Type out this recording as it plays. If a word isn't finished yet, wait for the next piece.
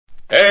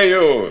Hey,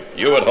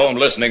 you at home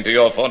listening to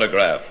your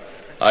phonograph.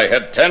 I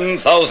had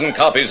 10,000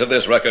 copies of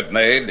this record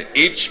made,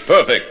 each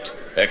perfect,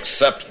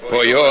 except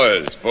for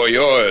yours, for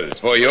yours,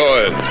 for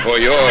yours, for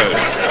yours.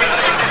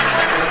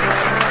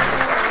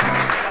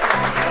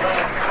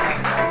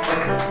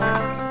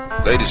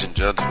 Ladies and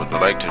gentlemen, I'd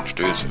like to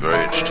introduce a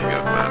very interesting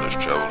young man who's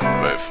traveled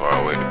from very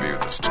far away to be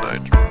with us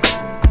tonight.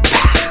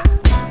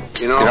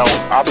 You know,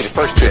 I'll be the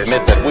first to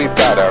admit that we've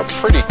got a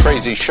pretty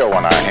crazy show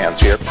on our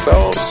hands here,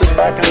 so sit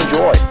back and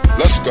enjoy.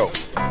 Let's go.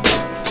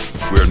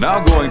 We're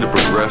now going to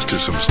progress to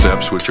some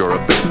steps which are a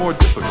bit more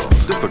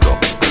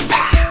difficult.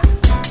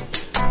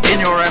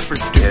 In your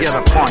effort to get a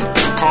point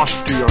across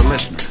to your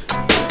listener,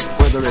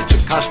 whether it's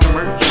a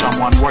customer,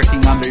 someone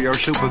working under your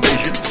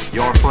supervision,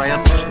 your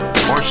friends,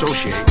 or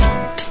associates,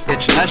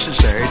 it's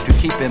necessary to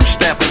keep in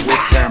step with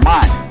their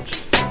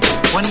minds.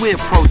 When we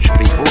approach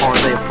people or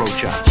they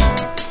approach us,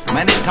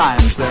 many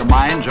times their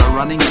minds are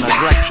running in a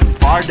direction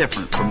far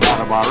different from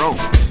that of our own.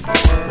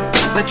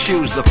 Let's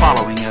use the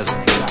following as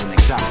an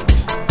example.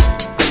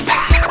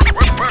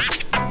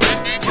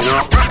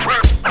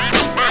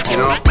 You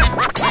know,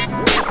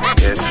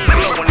 yes,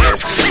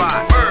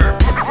 spot.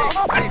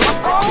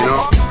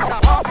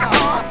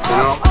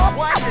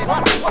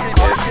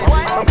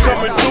 I'm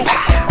coming through.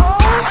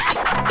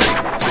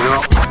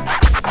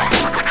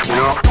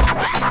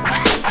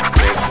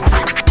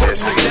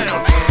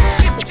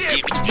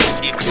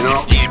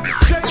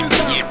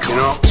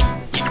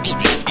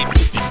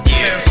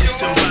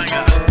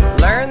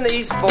 Learn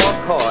these 4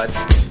 chords,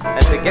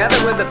 and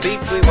together with the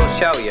beats we will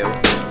show you,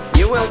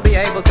 you will be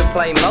able to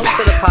play most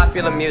of the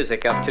popular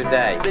music of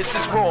today. This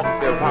is raw.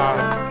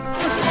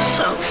 This is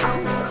so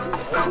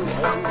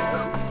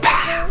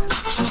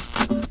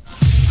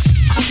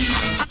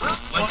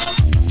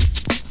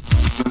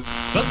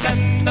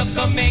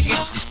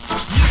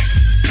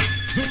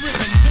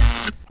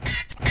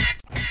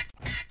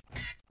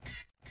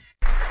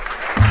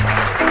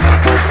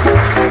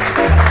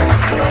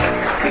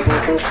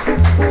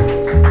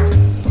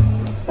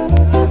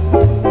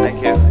Thank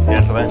you,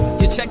 gentlemen.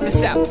 You check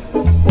this out.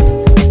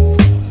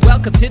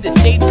 Welcome to the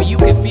stage where you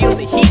can feel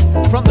the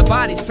heat from the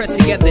bodies pressed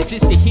together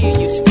just to hear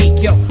you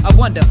speak. Yo, I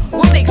wonder,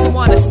 what makes them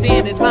want to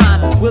stand in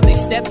line? Will they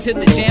step to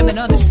the jam and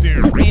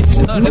understand?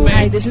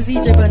 Hi, this is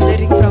DJ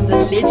Banderic from the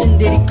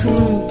legendary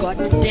crew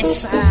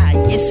Goddessa.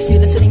 Yes, you're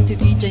listening to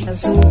DJ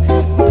Azuhl.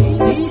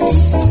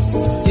 Peace.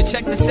 You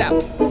check this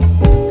out.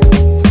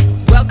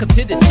 Welcome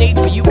to the stage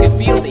where you can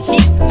feel the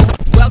heat.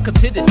 Welcome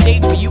to the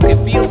stage where you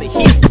can feel the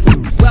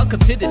heat. Welcome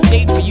to the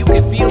stage where you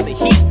can feel the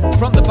heat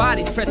from the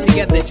bodies pressed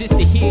together just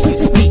to hear you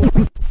speak.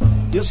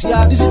 Yes,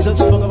 yeah, this is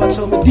just from about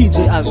some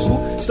DJ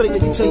Azuhl. Straight to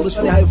the tables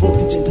for the high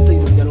voltage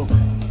entertainment, you know.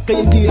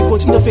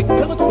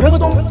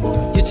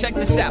 You check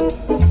this out.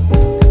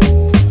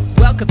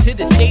 Welcome to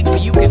the stage where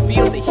you can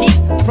feel the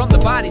heat from the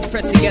bodies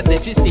pressed together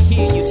just to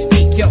hear you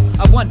speak. Yo,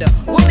 I wonder,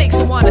 what makes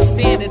them want to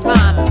stand in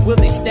line? Will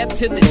they step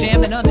to the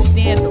jam and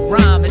understand the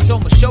rhyme? It's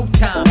almost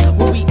showtime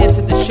when we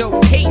enter the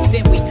showcase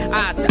and we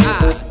eye to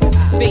eye,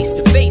 face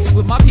to face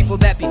with my people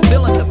that be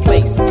filling the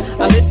place.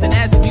 I listen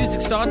as the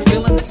music starts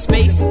filling the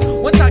space.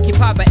 Once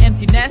occupied by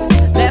emptiness,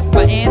 left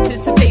by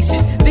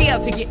anticipation. They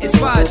out to get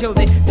inspired, yo,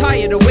 they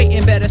tired of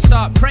waiting, better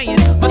start praying.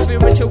 My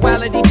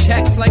spirituality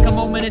checks like a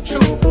moment of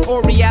truth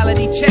or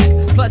reality check.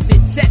 Plus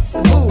it sets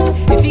the mood.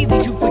 It's easy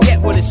to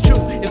forget what is true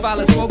if I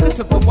lose focus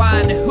of the why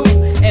and the who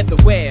and the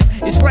where.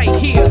 It's right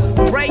here,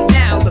 right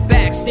now, the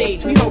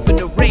backstage. We hoping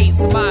to raise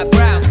some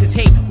eyebrows, cause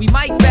hey, we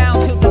might bow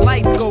till the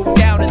lights go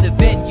down in the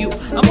venue.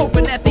 I'm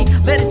hoping that they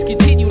let us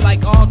continue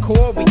like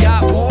encore. We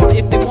got more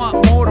if they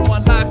want more to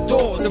unlock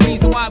doors. The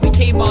reason why we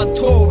came on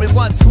tour. And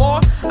once more,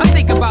 I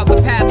think about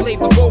the path laid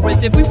before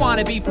us. If we want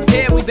to be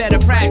prepared, we better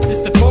practice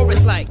the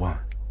chorus like 1,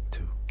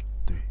 2,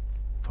 3,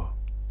 4.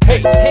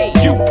 Hey,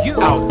 you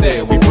out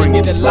there, we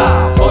bringing it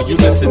live. Are you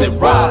listening?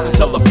 Rise and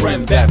tell a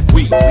friend that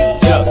we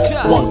just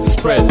want to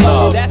spread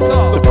love. That's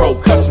all. The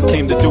percussions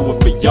came to do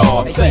it for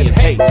y'all. Saying,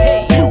 hey,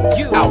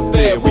 you out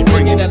there, we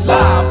bringing it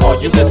live. Are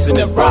you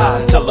listening?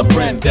 Rise, tell a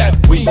friend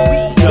that we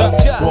just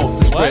want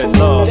to spread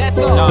love. That's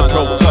all.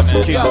 The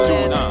percussions came to do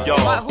it for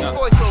y'all. Whose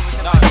voiceover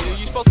tonight?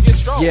 You supposed to get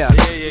strong. Yeah.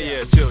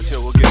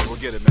 Chill. We'll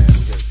get it, man.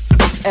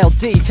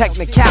 LD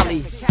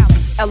Technicality,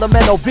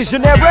 Elemental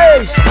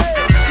Visionaries,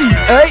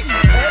 CA.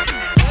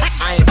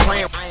 I ain't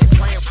playing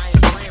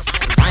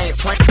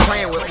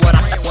with what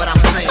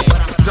I'm saying.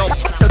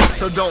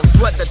 So don't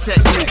sweat the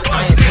technique.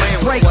 I ain't playing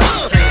with what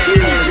I'm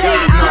saying.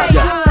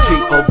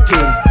 G.O.D.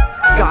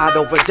 God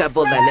over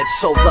devil, and it's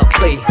so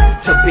lovely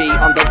to be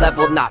on the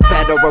level, not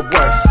better or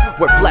worse.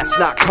 We're blessed,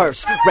 not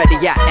cursed, ready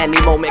at any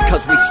moment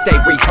cause we stay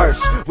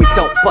rehearsed. We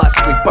don't bust,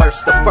 we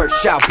burst, the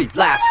first shall be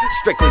last.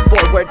 Strictly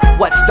forward,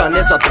 what's done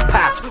is of the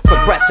past.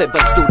 Progressive,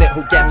 a student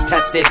who gets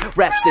tested.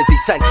 Rest is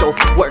essential,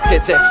 work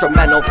is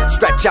instrumental.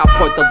 Stretch out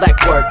for the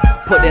legwork,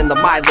 put in the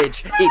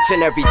mileage. Each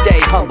and every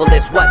day, humble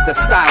is what the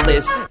style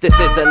is. This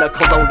isn't a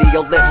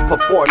colonialist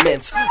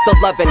performance. The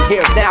love in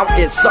here now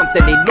is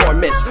something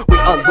enormous. We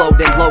unload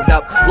and load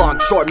up long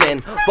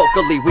longshoremen.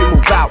 Vocally we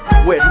move out,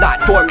 we're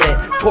not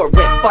dormant.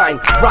 Torrent, fine,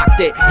 rocked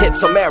it, hit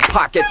some air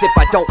pockets. If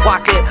I don't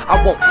walk it,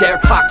 I won't dare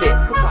pocket.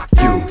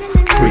 You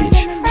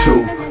preach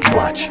too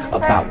much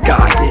about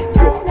God in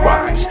your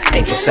rhymes.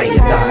 Ain't you saying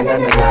nah, nah,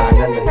 nah, nah,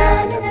 nah, nah,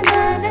 nah.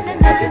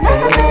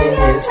 Everything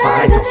is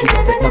fine, don't you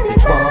know that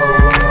nothing's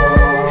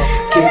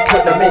wrong. Keep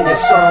putting them in your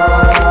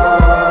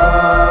song.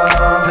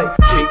 Hey,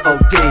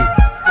 G-O-D,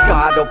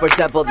 God over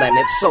devil, and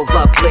it's so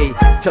lovely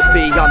to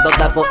be on the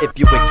level. If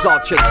you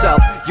exalt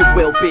yourself, you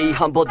will be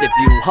humbled. If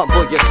you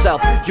humble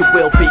yourself, you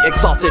will be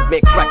exalted.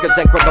 Mix records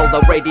and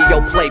granola, radio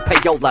play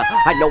payola.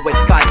 I know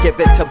it's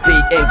God-given to be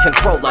in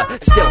controller.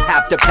 Still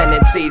have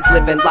dependencies,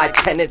 living life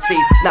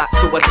tendencies. Not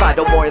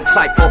suicidal, more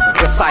insightful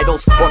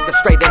recitals.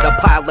 Orchestrated a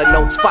pile of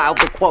notes, filed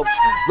the quotes.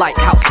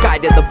 Lighthouse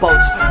guided the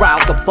boats,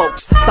 riled the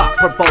folks. Thought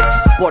provokes,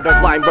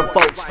 borderline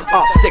revolts.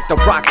 Off stick to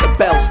rock the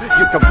bells,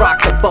 you can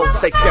rock the boats.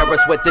 They scare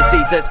us with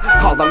diseases,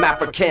 call them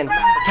African.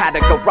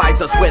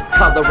 Categorize us with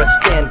color of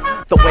skin.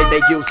 The way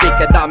they use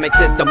economics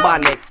is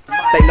demonic.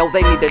 They know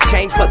they need to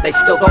change, but they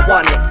still don't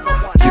want it.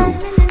 You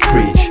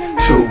preach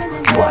too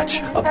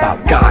much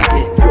about God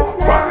in your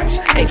rhymes.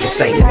 Ain't you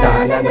saying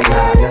nah, nah, nah,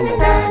 nah, nah, nah,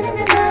 nah.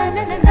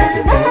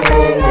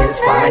 Everything is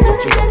fine,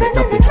 don't you know that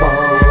nothing's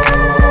wrong.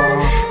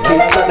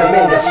 Keep putting them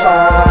in your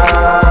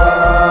song.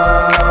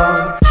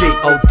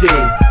 G-O-D,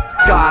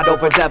 God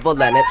over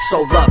devil, and it's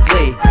so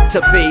lovely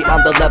to be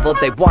on the level.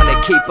 They wanna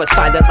keep us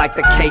silent like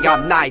the K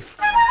on knife.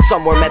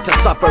 Some were meant to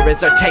suffer is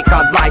their take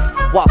on life.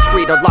 Wall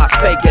Street or Las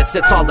Vegas,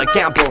 it's all a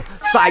gamble.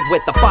 Side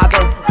with the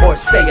father or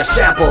stay a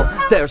shamble.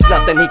 There's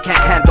nothing he can't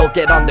handle,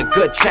 get on the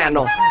good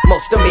channel.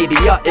 Most of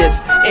media is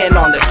in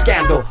on the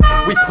scandal.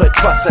 We put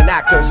trust in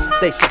actors,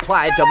 they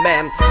supply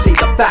demand, see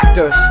the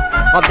factors.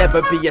 I'll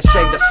never be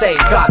ashamed to say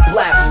God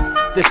bless.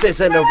 This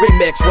isn't a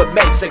remix with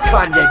Mason,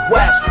 Kanye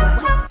West.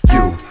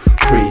 You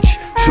preach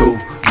too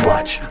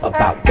much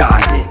about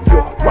God in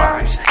your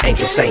rhymes. Ain't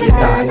you saying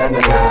nah, nah, nah,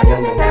 nah, nah,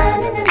 nah,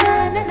 nah.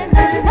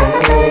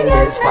 Everything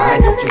is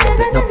fine, don't you know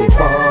that nothing's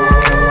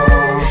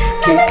wrong.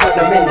 Keep putting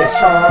them in your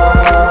song.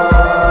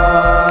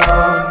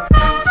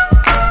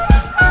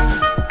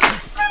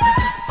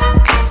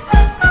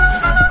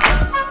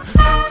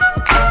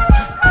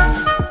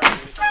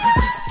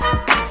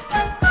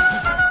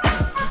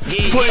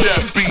 Play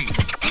that beat.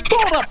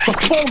 Hold up the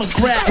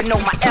phonograph. You know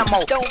my ammo.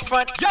 Don't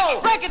front.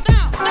 Yo, break it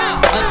down.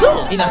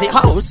 Azuhl in the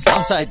house.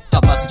 Alongside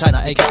Dubmaster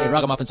China, aka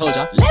Ragamuffin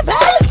Soldier. Level.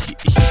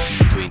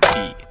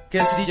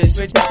 Guess DJ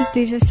Switch. This is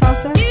DJ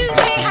Salsa.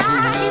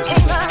 This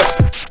is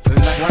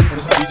Night One.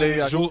 This is DJ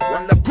Azuhl.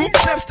 When the boom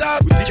step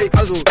start with DJ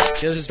Azuhl.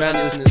 This is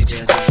Brandy, listening to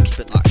DJ Azuhl. Keep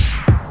it locked.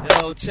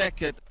 Yo,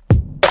 check it.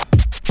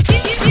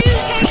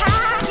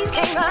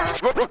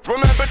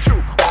 Remember to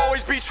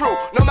always be true,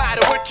 no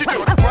matter what you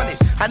do. I run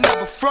it, I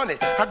never front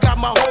it. I got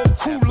my whole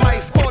cool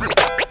life on it.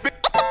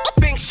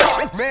 Think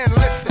sharp, man,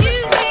 listen.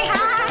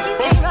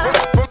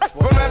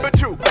 Remember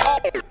to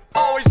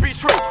always be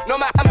true, no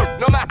matter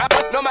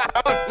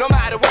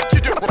what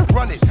you do. I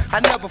run it, I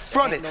never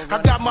front it.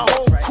 I got my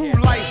whole cool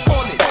life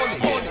on it.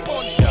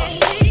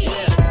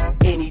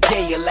 Any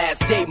day your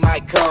last day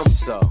might come,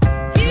 so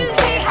you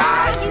can't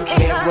hide, you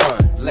can't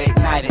run. Late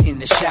night and in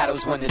the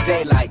shadows when the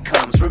daylight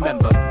comes.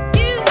 Remember,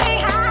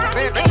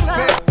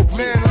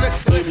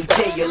 any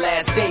day your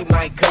last day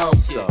might come,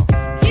 so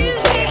you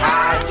can't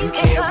hide, you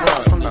can't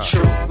run. From the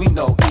truth, we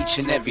know each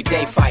and every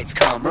day fights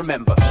come.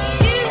 Remember,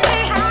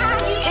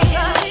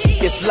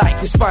 it's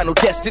life, it's final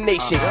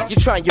destination. You're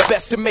trying your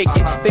best to make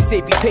it. They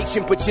say be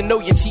patient, but you know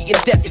you're cheating.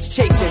 Death is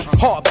chasing.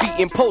 Heart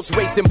beating, pulse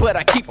racing, but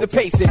I keep the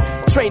pacing.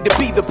 Trained to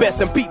be the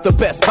best and beat the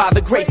best by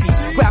the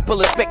Gracies.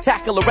 Grapple a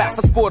spectacular rap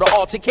for sport or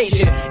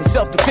altercation. In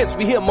self-defense,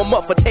 we hear my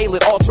muff a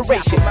tailored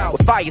alteration.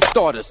 With fire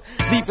starters,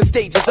 leaving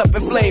stages up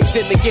in flames.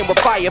 Then again with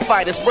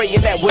firefighters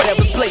spraying at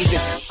whatever's blazing.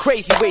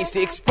 Crazy ways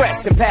to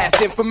express and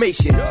pass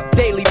information.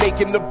 Daily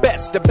making the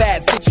best of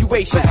bad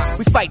situations.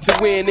 We fight to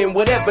win in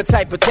whatever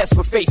type of test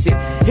we're facing.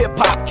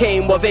 Hip-hop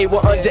came while they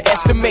were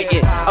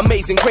underestimated.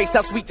 Amazing grace,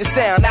 how sweet the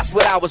sound, that's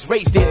what I was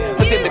raised in.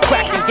 But then the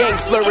cracking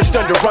gangs flourished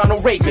under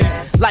Ronald Reagan.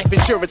 Life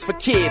insurance for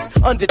kids,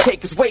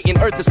 undertakers waiting.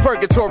 Earth is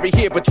purgatory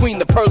here between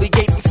the pearly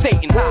gates and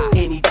Satan.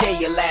 Any day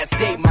your last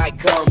day might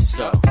come,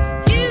 so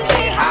you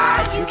can't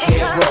hide, you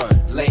can't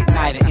run. late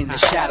night and in the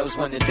shadows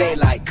when the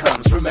daylight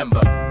comes. Remember,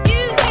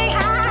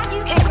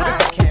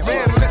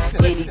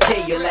 any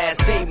day your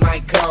last day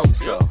might come,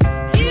 so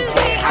you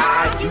can't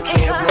hide, you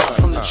can't run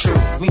from the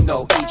truth. We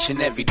know each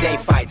and every day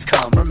fights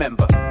come.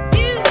 Remember,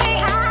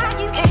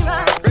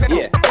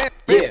 yeah.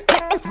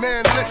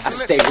 I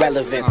stay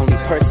relevant. Only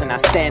person I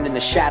stand in the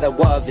shadow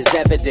of is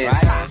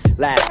evidence.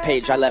 Last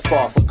page I left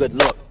off a good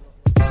look.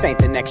 This ain't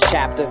the next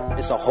chapter,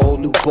 it's a whole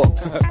new book.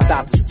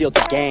 About to steal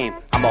the game,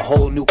 I'm a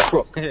whole new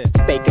crook.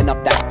 Baking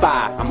up that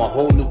fire, I'm a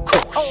whole new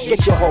cook.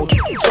 Get your whole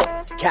took.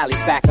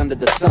 Cali's back under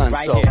the sun,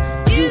 so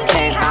you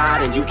can't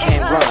hide and you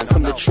can't run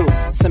from the truth.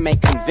 Some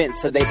ain't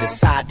convinced, so they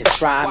decide to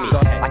try me.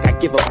 Like I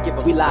give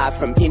up, we live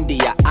from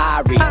India,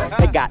 Irie.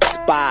 They got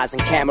spies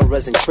and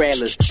cameras and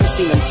trailers. You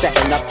see them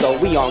setting up though,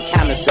 we on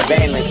camera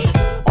surveillance.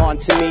 On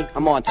to me,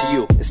 I'm on to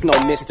you. It's no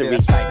mystery.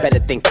 Better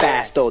think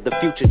fast though, the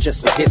future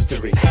just was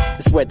history.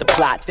 It's where the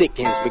plot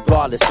thickens,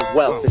 regardless of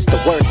wealth. It's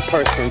the worst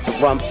person to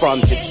run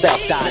from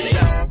yourself, darling.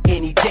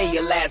 Any day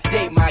your last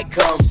day might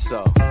come,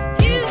 so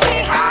you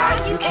can't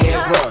hide, you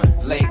can't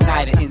run. Late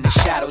night or in the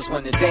shadows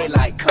when the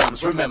daylight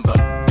comes. Remember,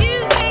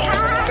 you can't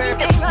hide, you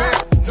can't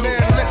run.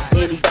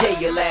 Any day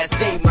your last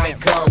day might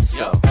come,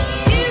 so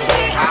you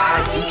can't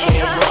hide, you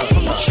can't run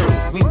from the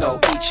truth. We know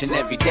each and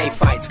every day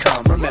fights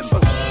come. Remember,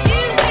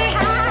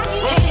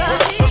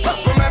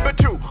 remember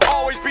to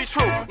always be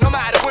true, no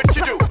matter what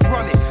you do.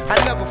 Run it, I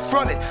never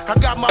front it. I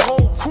got my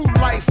whole cool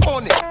life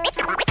on it.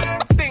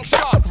 Think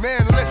sharp,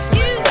 man, listen.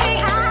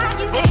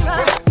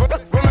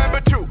 Remember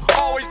to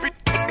always be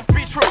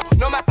true,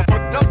 no matter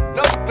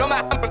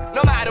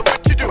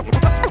what you do.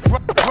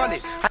 Run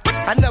it,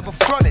 I never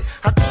front it.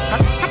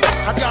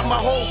 I got my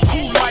whole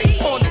cool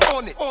life on it.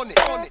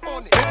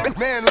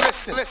 Man,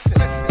 listen.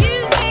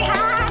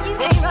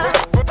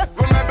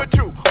 Remember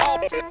to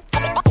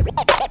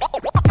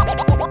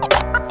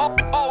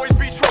always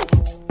be true.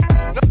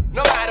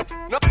 No matter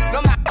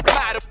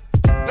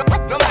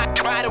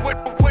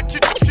what you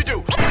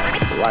do.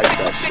 Like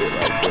that shit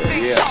right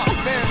there,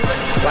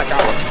 yeah. Like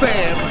I was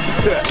saying,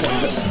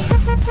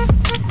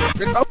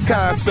 no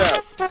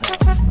concept.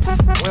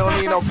 We don't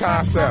need no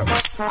concept.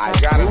 I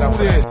got enough of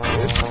this.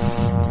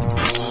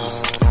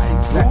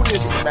 Do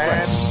this,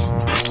 man.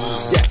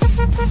 Yes.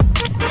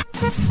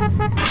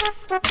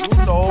 You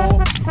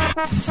know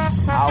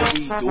how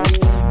we do.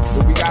 Do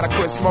we gotta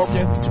quit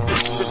smoking?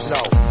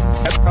 No.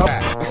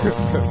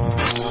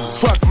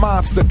 Truck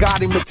monster,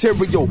 gaudy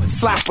material,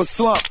 slap or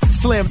slump,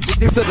 slim,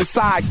 stiff to the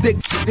side, thick,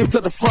 stiff to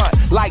the front,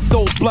 like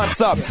those blunts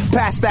up,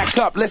 pass that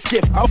cup, let's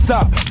get upped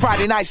up,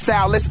 Friday night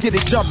style, let's get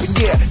it jumping,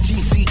 yeah,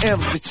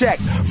 GCM's the check,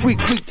 freak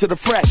to the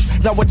fresh,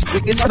 now what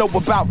you know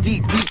about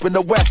deep in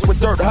the west, with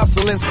dirt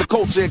hustlin's the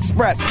culture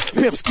express,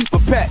 pimps keep a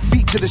pet,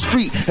 feet to the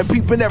street, and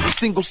peeping every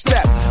single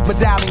step,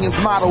 medallions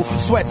model,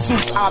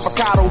 sweatsuits,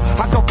 avocado,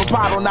 I come from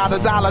bottle, not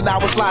 $1,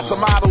 now it's lots of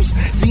models,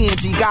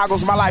 D&G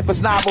goggles, my life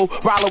is novel,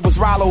 Rollo was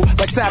Rollo,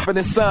 like Sanford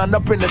and Son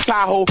up in the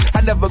Tahoe.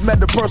 I never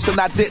met a person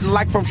I didn't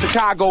like from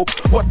Chicago.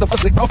 What the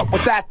fuck is up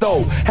with that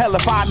though? Hell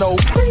if I know.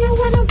 Do you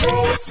wanna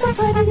race? I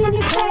put it in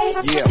your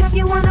place. Yeah. If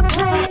you wanna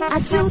play, I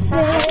do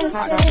this.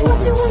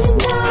 What you wanna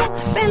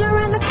know? Been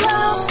around the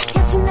globe,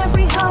 catching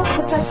every hoe,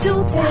 cause I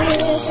do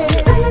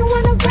this. Do you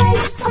wanna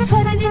race? I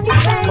put it in your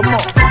face.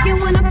 If you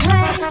wanna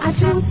play, I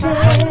do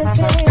this.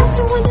 What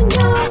you wanna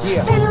know?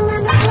 Yeah. Been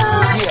around the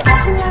globe,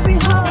 catching every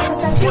hoe,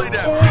 cause I do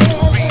this.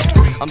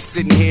 I'm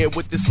sitting here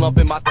with this lump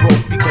in my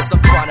throat because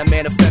I'm trying to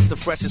manifest the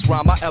freshest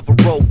rhyme I ever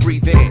wrote.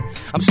 Breathe in.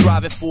 I'm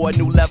striving for a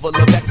new level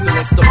of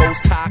excellence. The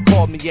most high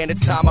called me and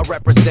it's time I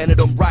represented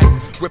them right.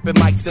 Ripping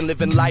mics and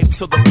living life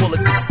to the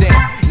fullest extent.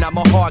 Now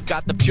my heart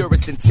got the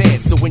purest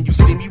intent. So when you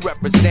see me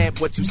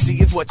represent, what you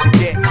see is what you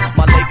get.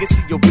 My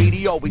legacy,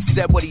 O'Reilly always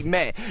said what he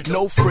meant.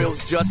 No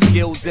frills, just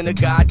skills and a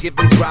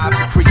God-given drive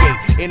to create,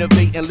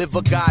 innovate and live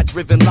a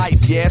God-driven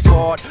life. Yeah, it's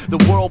hard. The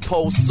world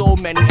poses so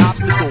many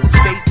obstacles.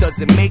 Faith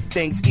doesn't make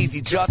things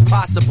easy, just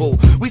possible.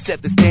 We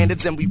set the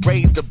standards and we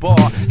raise the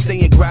bar.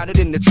 Staying grounded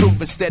in the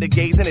truth instead of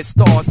gazing at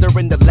stars. They're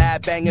in the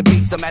lab banging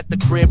beats, I'm at the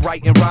crib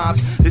writing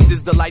rhymes. This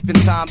is the life and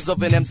times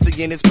of an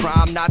MC in his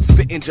prime. Not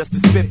spitting just to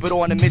spit, but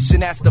on a mission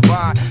that's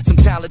divine. Some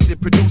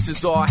talented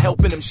producers are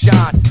helping them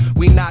shine.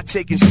 We not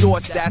taking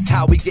shorts, that's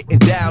how we getting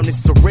down.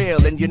 It's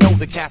surreal and you know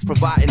the cast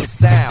providing the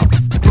sound.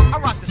 I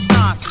rock the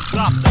science and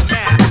drop the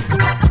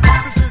math.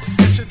 This is in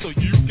session so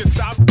you can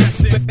stop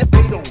guessing. They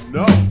don't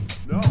know.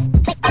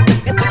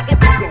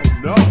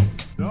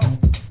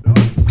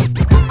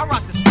 I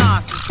rock the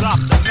science and drop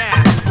the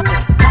math.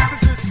 This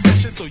is in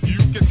session so you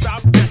can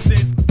stop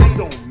guessing. They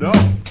don't know.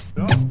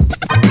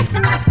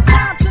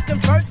 Time to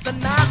convert the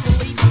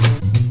non-belief.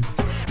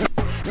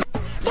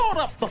 Load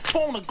up the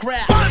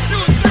phonograph. 1,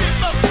 2, 3,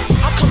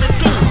 I'm coming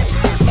through.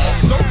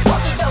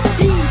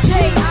 DJ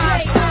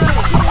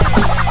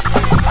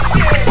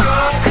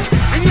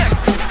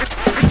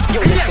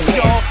yo, listen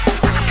here.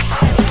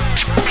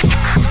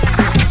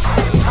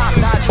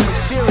 Top-notch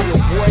material,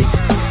 boy.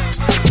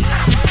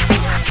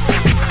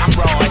 I'm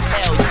raw as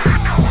hell.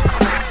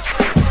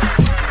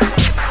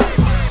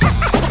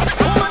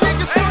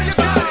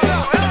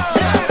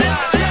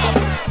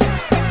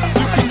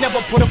 You can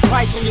never put a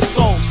price on your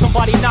soul.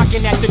 Somebody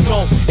knocking at the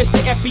door. It's the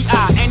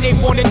FBI and they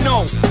wanna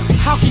know,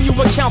 how can you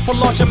account for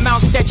large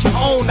amounts that you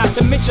own, not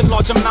to mention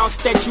large amounts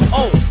that you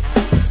owe?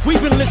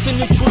 We've been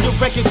listening to the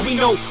records we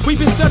know. We've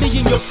been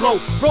studying your flow,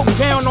 broke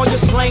down all your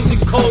slangs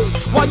and codes.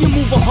 While you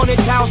move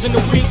 100,000 a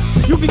week,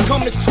 you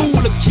become the tool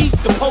to keep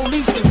the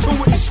police into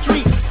the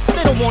street.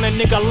 They don't want a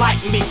nigga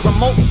like me,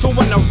 promote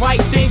doing the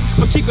right thing,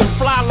 but keep it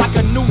fly like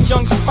a new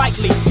young Spike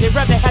Lee. They'd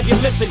rather have you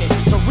listening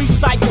to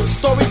recycled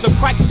stories of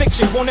crack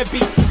fiction. Wanna be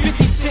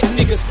 50 Cent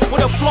niggas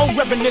with a flow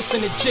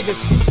reminiscent of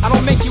jiggers. I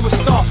don't make you a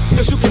star,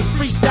 cause you can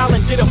freestyle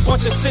and did a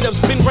bunch of sit-ups.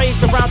 Been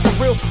raised around some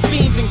real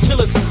fiends and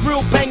killers,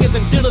 real bangers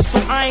and dealers, so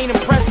I ain't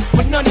impressed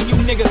with none of you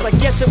niggas. I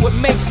guess it what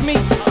makes me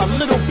a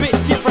little bit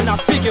different. I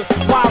figure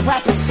why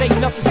rappers say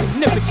nothing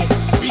significant.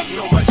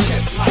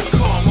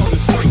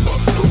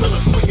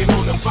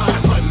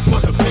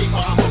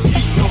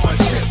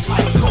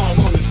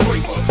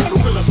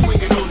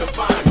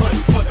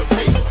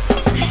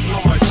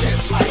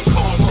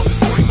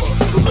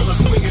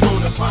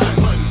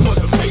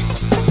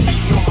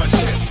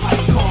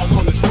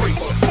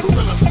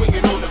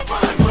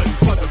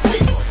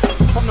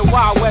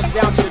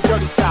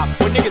 South,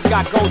 where niggas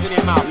got goals in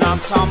their mouth. Now I'm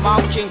talking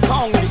about King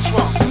Kong in the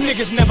trunk. You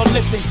niggas never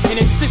listen and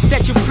insist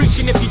that you're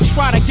preaching. If you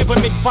try to give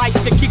them advice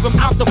to keep them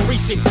out the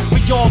precinct, we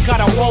all got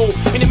a role.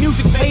 In the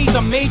music phase,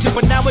 I'm major,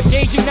 but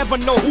nowadays you never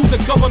know who's a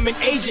government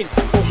agent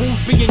or who's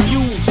being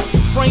used.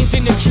 Framed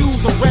and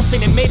accused,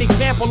 arrested and made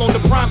example on the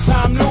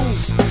primetime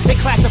news. They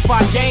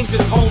classify gangs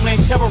as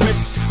homeland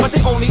terrorists, but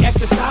they only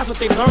exercise what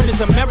they learned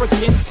as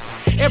Americans.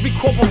 Every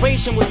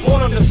corporation was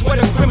born on the sweat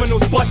of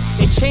criminals, but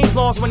they change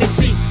laws when they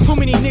see too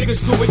many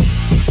niggas do it.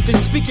 Then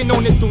speaking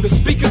on it through the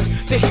speakers,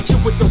 they hit you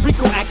with the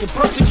RICO Act and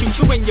persecute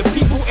you and your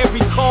people.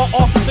 Every car,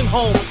 office, and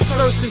home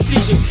serves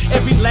decision.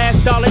 Every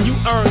last dollar you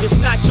earn is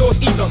not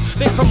yours either.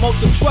 They promote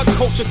the drug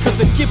culture cause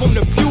they give them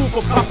the fuel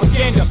for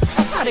propaganda.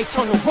 That's how they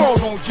turn the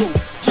world on you.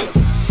 Yeah,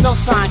 so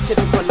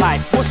scientific for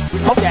life. What's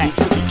that?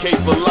 PK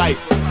for life.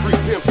 Free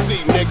Pimp C,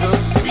 nigga.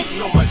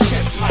 Beating on my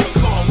chest like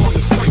Kong on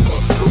the scraper.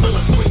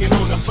 Gorilla swinging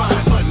on the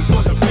fine button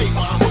for the paper.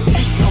 I'm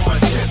beating on my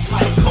chest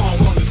like Kong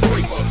on the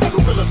scraper.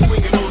 Gorilla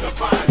swinging on the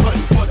fine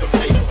button for the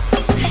paper.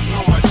 Beating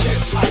on my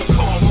chest like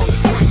Kong on the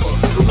scraper.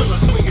 Gorilla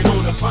swinging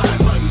on the fine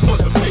button for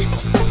the paper.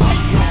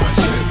 Beating on my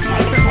chest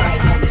like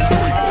Kong on the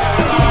scraper.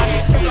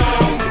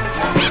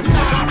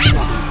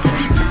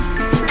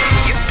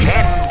 You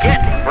can't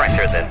get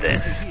fresher than this.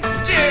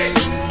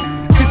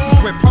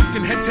 Where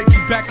Pumpkinhead takes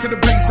you back to the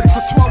basics.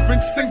 A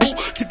 12-inch single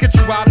to get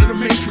you out of the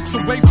matrix,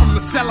 away from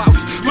the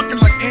sellouts. Looking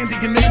like Andy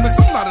and Amos.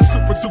 I'm not a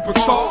super duper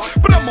star,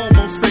 but I'm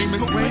almost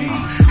famous.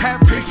 Have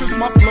patience,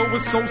 my flow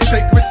is so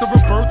sacred. The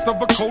rebirth of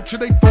a culture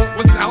they thought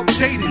was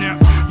outdated.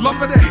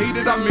 Love it or hate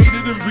it, I made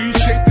it and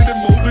reshaped it and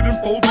molded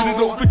and folded it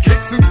over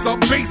kicks and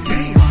sub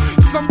basses.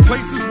 Some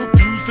places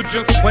refuse to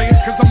just play it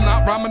cause I'm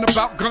not rhyming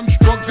about guns,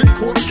 drugs, and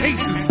court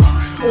cases.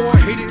 Or I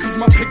hate it cause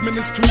my pigment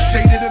is too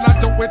shaded and I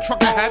don't wear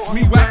trucker hats,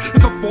 me whack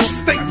is a false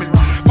statement.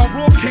 My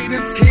raw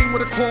cadence came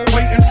with a claw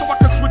waiting so I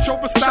can switch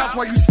over styles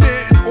while you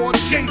staring or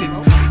jaded.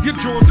 Your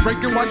jaw's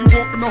breaking while you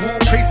walk in the hall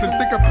pacing,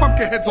 thinking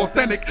Pumpkinhead's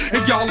authentic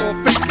and y'all all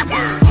fake.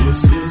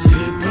 This is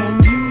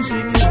hip-hop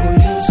music for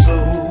your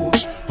soul.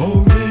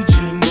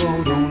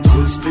 Original, don't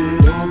twist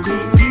it or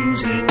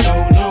confuse it, no,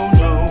 no,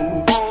 no.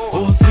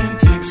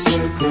 Authentic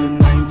circa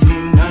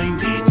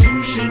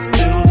 1992 should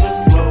feel the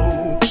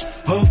flow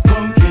of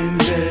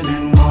Pumpkinhead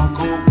and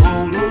Marco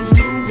Polo's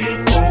new hit,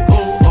 oh,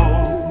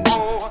 oh,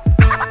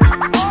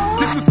 oh.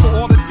 This is for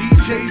all the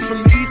DJs from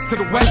the east to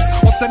the west.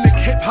 Authentic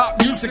hip-hop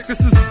music, this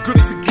is as good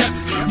as it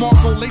gets.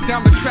 Marco lay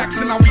down the tracks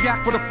and I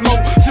react with a flow,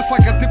 just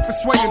like I did for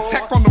Sway and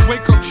Tech on the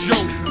Wake Up Show.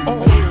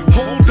 Oh,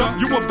 hold up,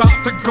 you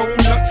about to go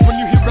nuts when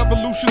you hear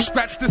Revolution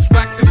scratch this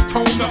wax is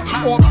toned up.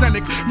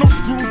 Authentic, no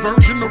screw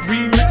version or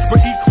remix,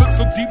 but Eclipse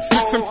or Deep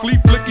Six and Flea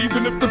Flick,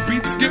 even if the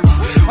beat skips.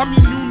 I'm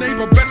your new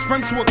neighbor, best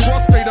friend to a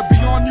crossfader,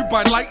 beyond you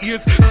by light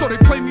years, so they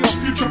play me on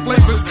future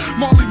flavors.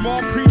 Marley Marl,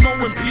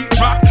 Primo, and Pete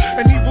Rock,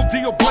 and Evil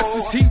Dio bless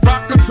his heat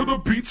rock until the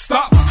beat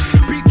stops.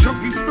 Beat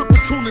junkies flip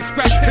a tune and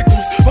scratch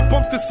pickles, or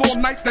bump this all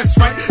night, that's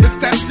right, it's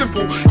that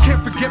simple.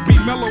 Can't forget Be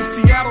Mellow,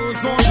 Seattle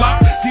is on lock.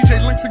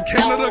 DJ Links in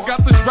Canada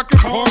got this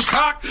record on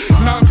cock,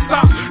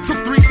 non-stop, so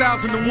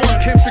 3001.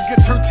 Can't forget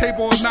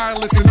Turntable,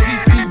 Annihilus, and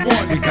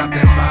DP1. We got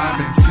that vibe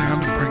and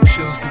sound to bring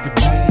chills to your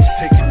bones,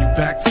 taking you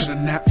back to the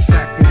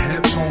knapsack and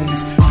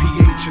headphones.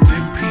 PH and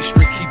MP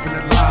straight keeping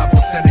it live.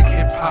 Authentic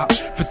hip-hop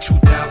for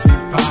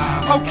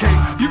 2005. Okay,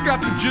 you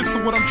got the gist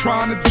of what I'm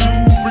trying to do.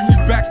 Bring you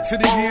back to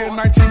the year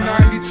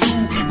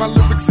 1992. My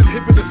lyrics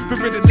inhibit the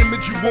spirit and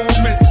image you won't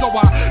miss, so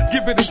I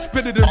give it and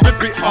spit it and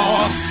rip it.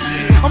 Oh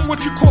shit, I'm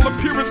what you call a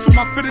purist with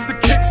my fitted the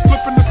kicks,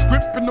 flipping the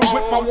script in the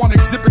whip. I want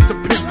exhibit to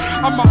pimp.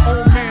 I'm my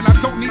own man, I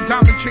don't need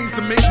diamond chains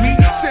to make me.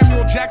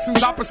 Samuel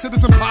Jackson's opposite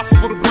is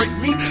impossible to break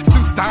me.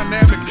 Since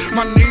dynamic,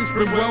 my name's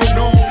been well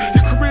known.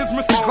 Your career's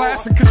Mr.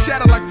 Glass and can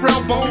shatter like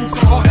frail bones.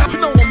 Oh hell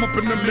no, I'm up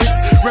in the mix,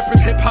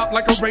 repping hip hop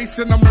like a race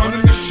and I'm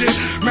running the shit.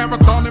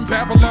 Marathon in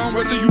Babylon,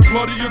 whether you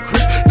bloody or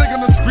crit, they're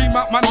gonna scream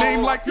out my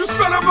name like you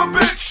son of a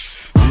bitch.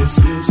 This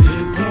is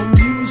hip-hop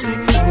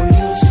music for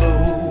your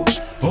soul.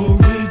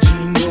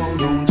 Original,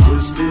 don't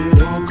twist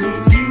it or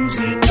confuse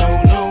it,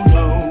 no, no,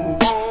 no.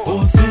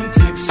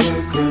 Authentic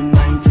circa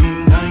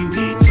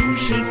 1992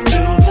 should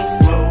feel the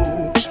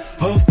flow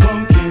of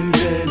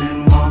Pumpkinhead and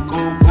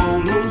Marco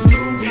Polo's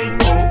new hit,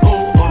 oh,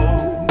 oh,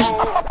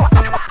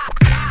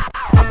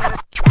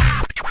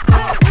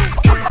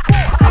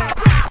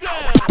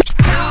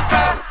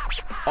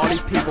 oh. All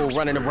these people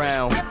running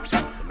around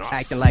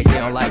acting like they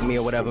don't like me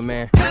or whatever,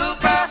 man.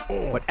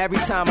 But every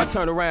time I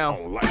turn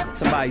around,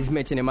 somebody's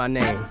mentioning my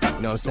name.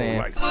 You know what I'm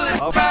saying?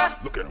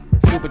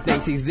 Super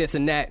thinks he's this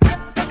and that.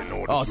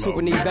 Oh,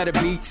 Super need better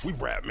beats. We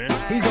rap, man.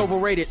 He's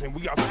overrated.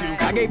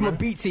 I gave him a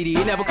beat CD.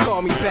 He never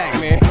called me back,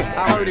 man.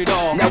 I heard it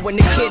all. Now when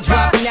the kid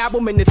drop an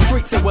album in the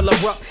streets, it will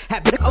erupt.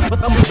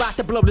 I'm about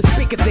to blow the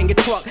speakers in your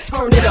truck.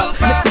 Turn it up.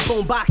 Mr.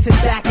 Boombox is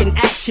back in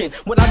action.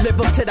 When I live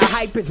up to the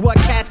hype is what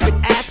cats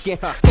been asking.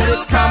 So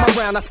this time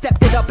around, I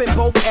stepped it up in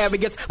both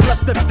areas. Plus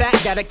the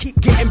fact that I keep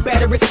getting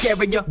better is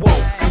scarier.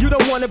 Whoa, you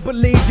don't wanna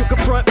believe you can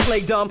front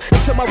play dumb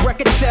until my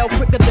records sell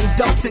quicker than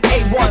dunks and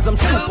A1s. I'm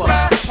super.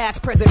 The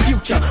past, present,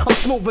 future. I'm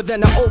smoother than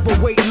than an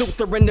overweight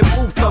Luther in the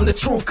booth. I'm the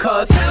truth,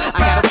 cuz I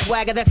got a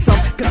swagger that some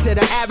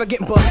consider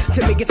arrogant, but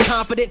to me it's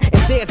confident, and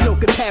there's no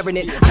comparing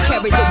it. I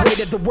carry the weight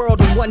of the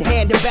world in one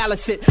hand and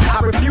balance it. I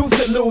refuse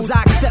to lose,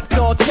 I accept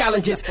all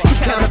challenges. You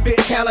counterfeit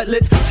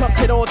talentless,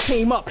 trumped it all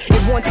team up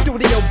in one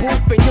studio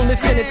booth in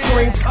unison and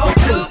scream, I'm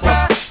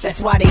super.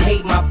 That's why they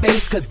hate my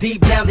bass, cause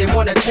deep down they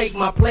wanna take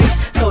my place.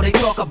 So they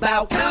talk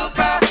about,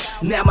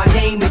 now my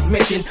name is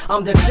mentioned,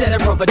 I'm the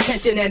center of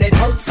attention and it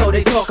hurts, so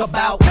they talk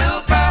about.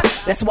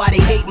 That's why they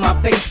hate my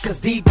bass, cause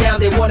deep down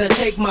they wanna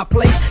take my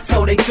place.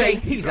 So they say,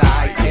 he's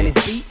alright, and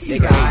his beats,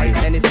 he's alright,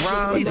 and his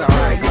rhymes, he's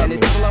alright, and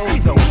his flow,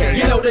 he's okay.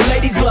 You know the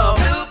ladies love,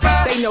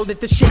 they know that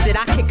the shit that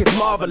I kick is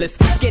marvelous.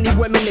 Skinny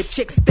women and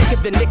chicks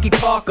thicker than Nikki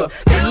Parker.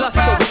 They lust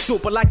over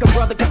super like a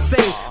brother could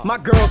sing. My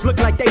girls look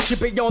like they should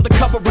be on the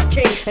cover of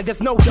King, and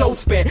there's no dough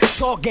spin.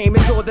 Talk game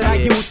is all that I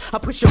use. I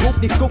push a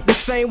hoop, they scoop the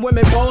same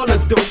women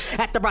ballers do.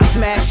 After I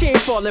smash, she ain't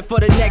falling for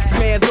the next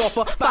man's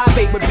offer.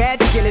 5'8" with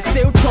bad skin and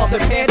still chomping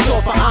pants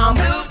off. I'm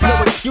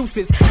no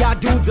excuses, y'all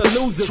dudes are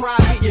losers. Try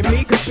being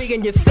me, cause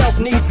being yourself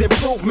needs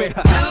improvement.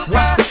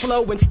 Watch the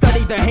flow and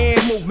study the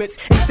hand movements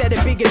instead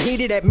of being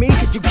heated at me,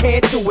 cause you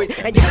can't do it.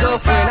 And your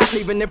girlfriend, I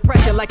leave an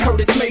impression like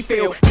Curtis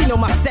Mayfield. She know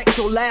my sex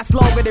will last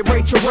longer than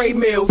Rachel Ray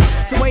Mills.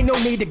 So ain't no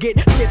need to get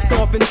pissed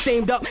off and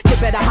steamed up. You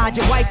better hide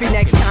your wifey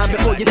next time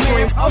before you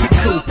scream, I'm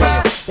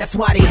super. That's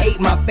why they hate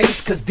my bass,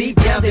 cause deep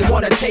down they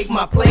wanna take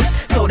my place.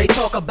 So they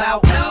talk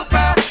about,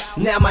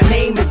 now my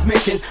name is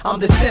mentioned, I'm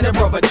the center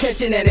of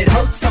attention and it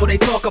hurts, so they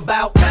talk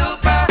about.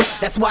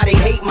 That's why they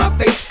hate my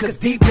face, cause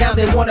deep down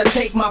they wanna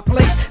take my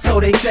place. So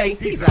they say,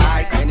 he's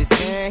alright, and his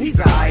man, he's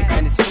alright,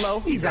 and his flow,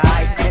 he's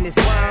alright, and his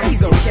rhyme,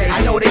 he's okay.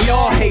 I know they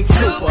all hate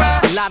super,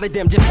 a lot of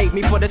them just hate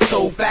me for the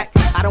sole fact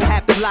I don't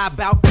have to lie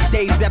about the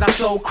days that I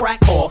sold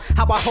crack, or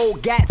how I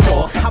hold gats,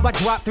 or how I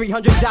dropped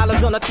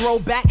 $300 on a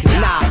throwback.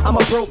 Nah, I'm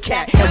a broke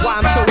cat, and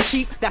why I'm so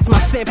cheap, that's my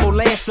simple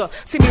answer.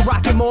 See me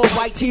rocking more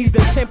white tees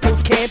than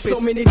Temple's campus. So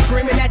many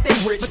screaming that they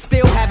rich, but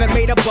still haven't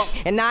made a buck.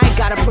 And I ain't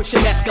gotta push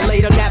an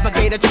escalator,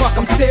 navigate a truck,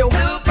 I'm still,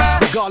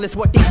 regardless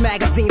what these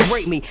magazines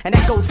rate me. And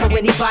that goes for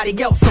anybody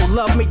else, so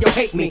love me or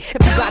hate me.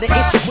 If you got an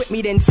issue with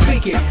me, then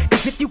speak it.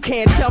 Cause if you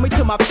can't tell me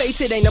to my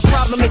face, it ain't a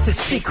problem, it's a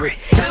secret.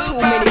 There's too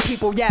many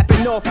people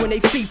yapping off when they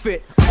see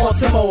fit. On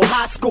some old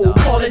high school,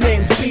 calling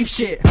names beef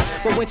shit.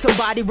 But when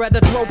somebody rather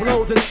throw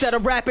blows instead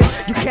of rapping,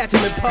 you catch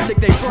them in public,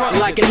 they front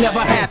like it never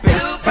happened.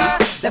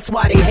 That's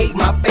why they hate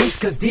my bass,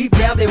 cause deep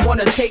down they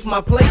wanna take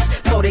my place.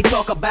 So they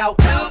talk about,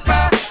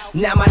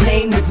 now my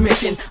name is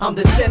mentioned, I'm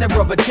the center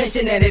of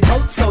attention and it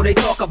hurts, so they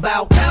talk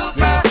about.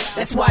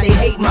 That's why they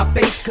hate my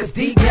bass, cause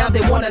deep down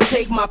they wanna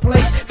take my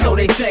place. So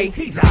they say,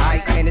 he's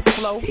alright, and his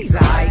flow, he's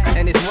alright,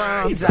 and his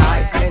rhyme, he's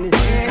alright, and his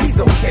man, he's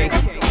okay.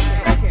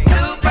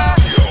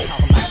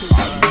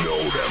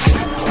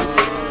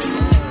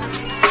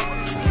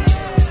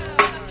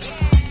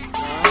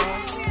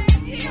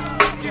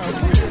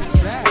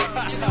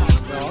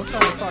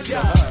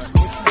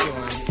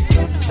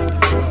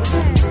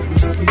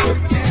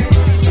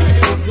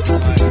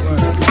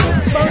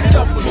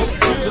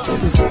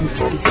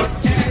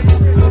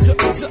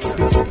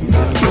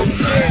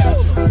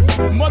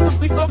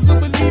 Motherfuckers will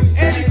believe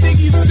anything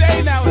you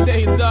say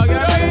nowadays, dog.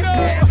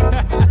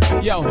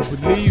 Yo,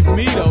 believe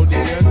me though, nigga, you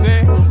know what I'm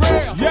saying? For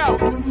real. Yo,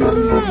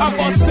 I'm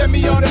on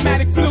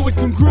semi-automatic fluid,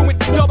 congruent,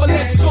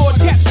 double-edged sword,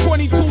 catch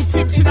 22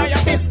 tips in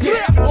your biscuit.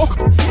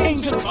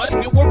 Angels,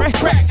 we're a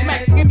crack,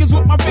 smack niggas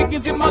with my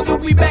fingers in my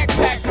Louis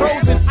backpack.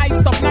 Frozen,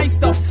 iced up, nice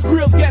stuff,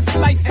 grills get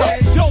sliced up.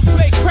 Don't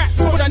play crack,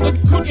 but I know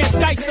you could get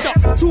diced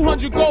up.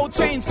 200 gold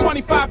chains,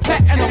 25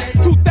 platinum,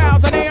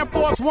 2,000 Air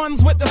Force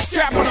Ones with the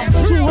strap on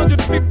them.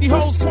 250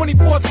 hoes,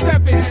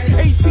 24/7,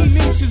 18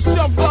 inches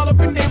shoved all up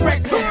in their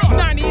rectum.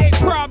 98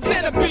 probs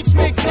and a bitch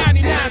makes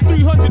 99.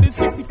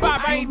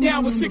 365, I ain't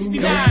down with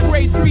 69.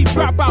 Grade 3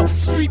 dropout,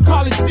 street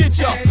college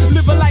ditcher.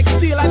 Liver like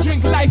steel, I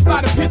drink life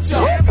by the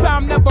pitcher.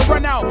 Time never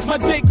run out, my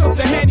Jacob's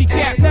a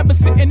handicap. Never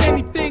sit in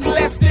anything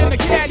less than a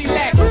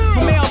Cadillac.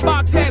 My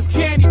mailbox has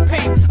candy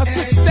paint. I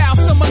switch styles,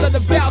 similar to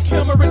Val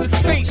Kilmer in the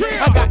Saint.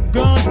 I got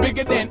guns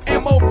bigger than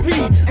MOP.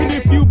 And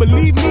if you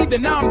believe me,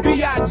 then I'm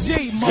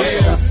B.I.G.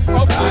 Yeah,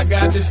 I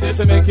got this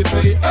to make you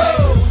say,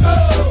 oh,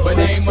 oh. But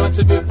ain't much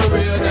of it for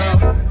real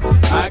though.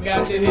 I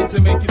got the hit to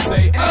make you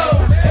say,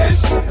 oh,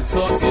 ish. I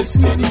talk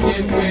shit, can you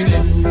get with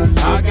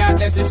it? I got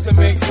that dish to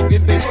make some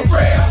good thing for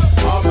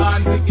real. All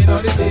mine thinking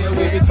on the deal,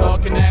 we be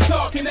talking that,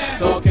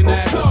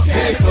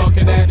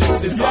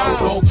 this is all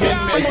smoking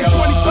maker.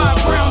 25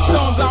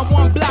 brownstones on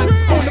one block,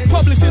 on the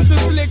publishing to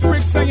Slick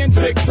Rick saying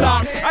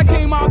TikTok. I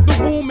came out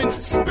the womb and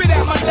spit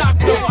at my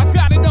doctor. I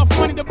got enough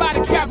money to buy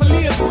the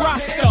Cavaliers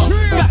roster.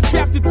 Got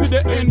drafted to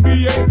the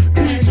NBA,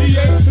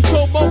 PGA, and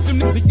told both them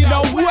to get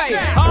away.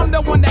 I'm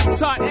the one that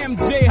taught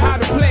MJ how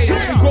to play.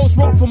 And Ghost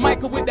wrote for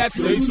Michael with that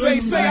say.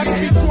 I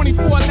speak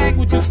 24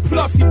 languages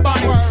plus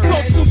Ebonics.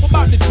 Told Snoop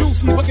about the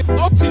juice and fucking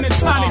ocean and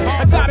tonic.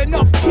 I got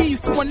enough keys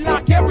to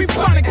unlock every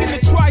phonic in the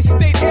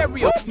tri-state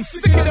area. I'm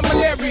sick of the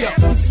malaria.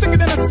 I'm sicker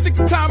than a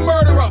 6-time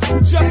murderer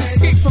who just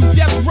escaped from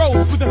death row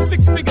with a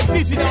 6-figure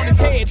digit on his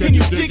head. Can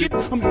you dig it?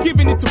 I'm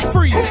giving it to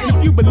free.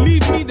 If you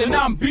believe me, then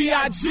I'm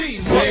B.I.G.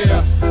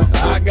 Yeah,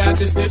 I got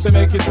this dish to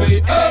make you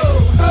say,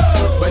 oh,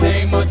 oh. But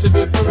ain't much of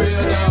it for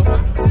real,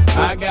 though.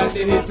 I got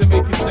the hit to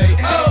make you say,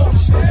 oh,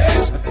 shit.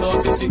 I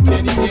told you shit,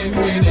 can you get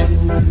with it?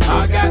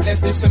 I got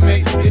that dish to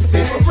make you get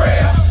sick for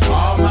real.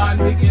 All my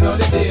niggas, you know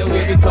the deal.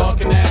 We be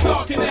talking that.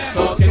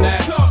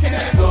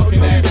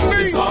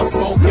 It's all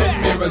smoke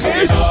and mirrors.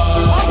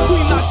 I'm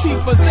Queen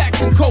Latifah's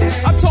acting coach.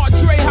 I taught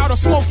Dre how to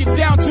smoke it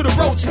down to the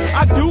roach.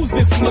 I do's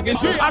this nigga.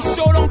 I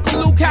showed Uncle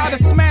Luke how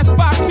to smash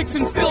 5 chicks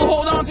and still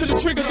hold on to the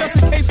trigger just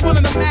in case one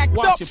of them act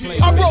up.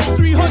 I rolled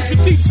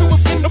 300 deep, so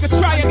if nigga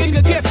try a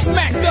nigga get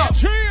smacked up.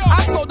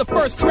 I sold the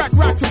first crack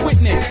rock to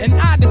Whitney, and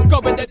I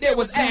discovered that there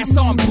was ass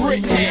on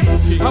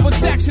Britney. I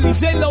was actually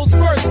J-Lo's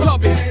first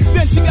hubby.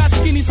 Then she got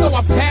skinny, so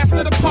I passed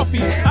her the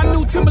puffy. I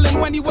knew Timberland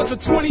when he was a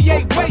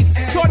 28 waist.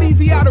 Taught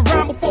Easy how to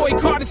rhyme before he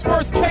caught his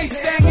first case.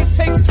 Sang It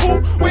Takes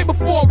Two way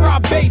before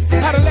Rob Bass.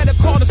 Had a letter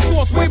call the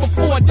source way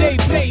before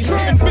Dave Blaze.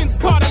 And Vince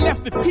Carter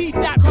left the T,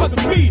 not cause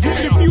of me.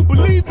 And if you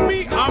believe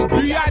me, I'm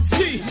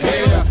B.I.G.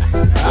 Yeah,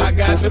 I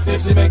got this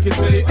dish to make you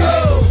say,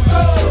 oh,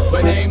 oh.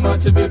 But ain't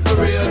much of it for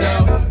real,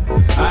 though.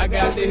 I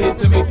got the hit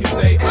to make you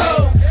say,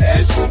 oh,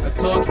 ish. I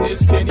talk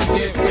this shit, you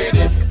get with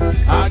it.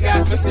 I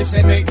got this dish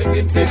to make you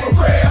get tip for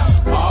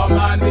real. All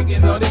my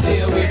niggas know the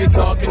deal. We be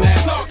talking that.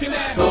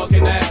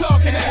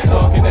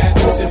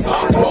 This shit's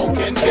all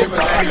smoking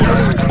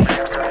mirrors.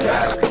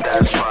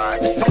 That's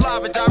right.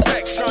 Live and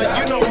direct, son.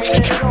 You know me.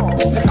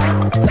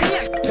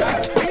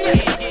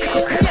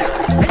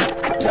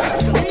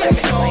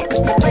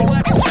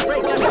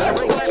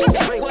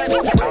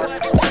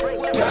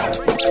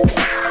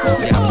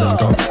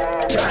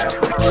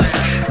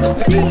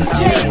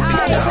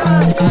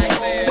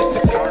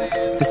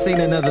 This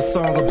ain't another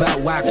song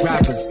about whack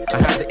rappers. I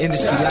have the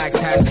industry lax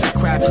hats and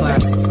craft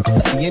classes.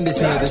 The end is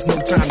here, there's no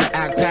time to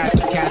act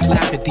passive. Cats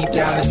laughing deep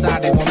down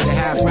inside, they want me to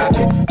half rap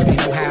it, but they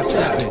don't half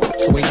stepping,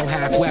 so ain't no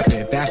half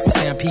weapon. Bash the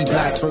stampede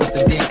blast first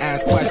and then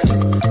ask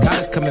questions. God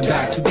is coming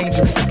back, too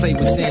dangerous to play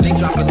with sin. They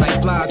dropping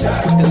like flies,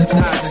 quick to lift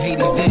highs and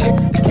Hades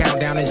dead. The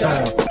countdown is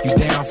on, you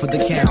down for the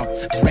count.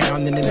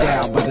 Drowning and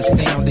down by the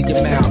sound of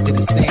your mouth. To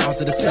the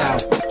sounds of the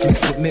South,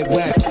 mixed with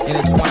Midwest,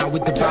 intertwined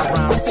with the vibe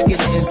rhyme. Sick of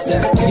the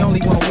incest, the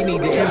only one we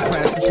need to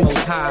impress is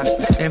most high.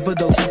 And for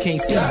those who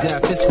can't see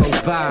death, it's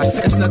close by.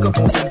 And snuck up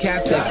on some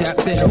cats that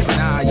kept an open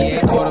eye.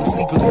 Yeah, caught them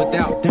sleeping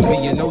without them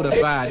being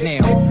notified.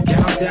 Now,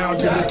 countdown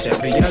to the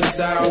champion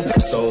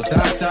sound. Souls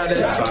outside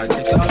is fight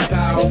to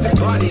gunpowder.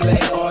 Body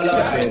lay all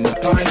up in the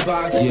pine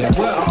box. Yeah,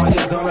 where are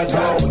you gonna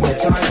go when the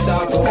time's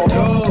up? Oh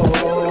no,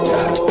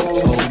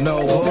 oh no,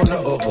 oh no,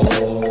 oh oh.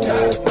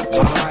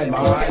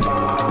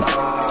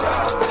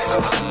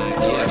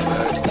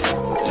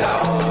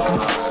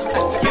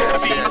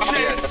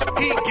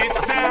 He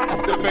gets down.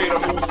 The Vader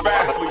moves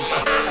fastly.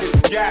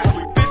 It's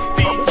ghastly. This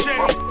DJ,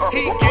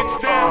 he gets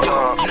down.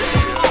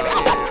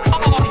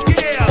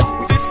 Yeah,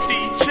 this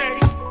DJ,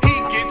 he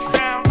gets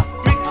down.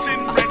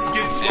 Mixing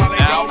records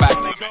while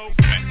they go.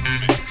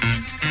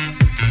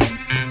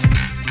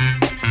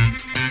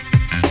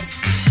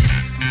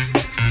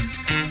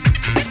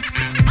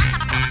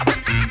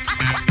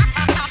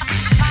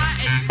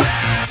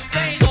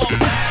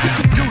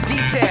 New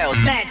details,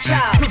 mad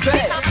child,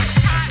 prevail.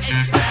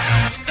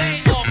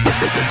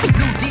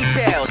 New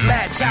details,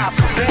 mad child,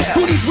 prevail.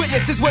 Who these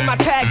witnesses with my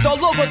tags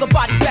all over the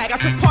body bag? I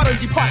took part on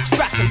depart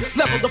extraction,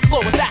 level the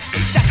floor with action.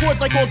 Stack words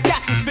like old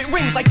gas and spit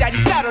rings like Daddy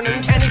Saturn.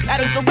 And candy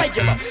patterns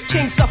irregular,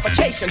 king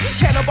suffocation.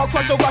 Cannibal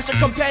crusher, Russian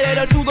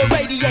competitor to the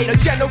radiator.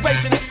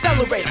 Generation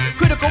accelerator,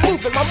 critical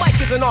movement. My mic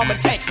is an armor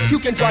tank. You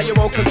can draw your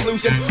own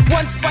conclusion.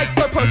 One spike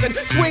per person,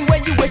 swing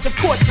when you wish. Of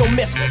course you'll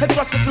miss, and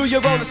thrust it through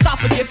your own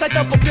esophagus. I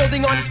dump a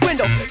building on its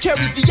window,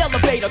 carry the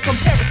elevator.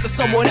 Compare it to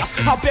someone else,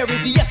 I'll bury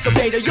the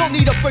excavator. You'll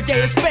need a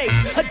brigade of spades,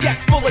 a deck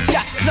full of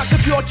jacks. Not to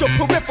your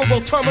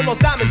peripheral terminal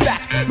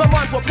diamondback. My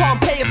mind's what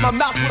Pompeii is, my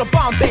mouth with a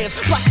Bombay is.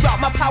 Black route,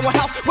 my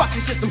powerhouse,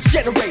 rocky systems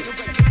generator.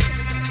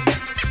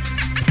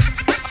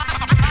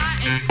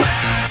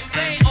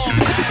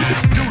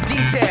 New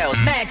details,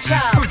 mad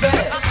child,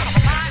 prevail.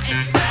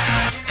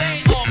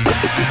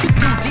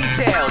 New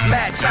details,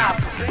 mad child.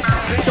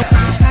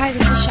 Hi,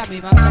 this is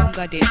Shabima from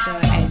Godessa,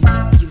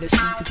 and you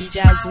listening to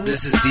DJ Azuhl.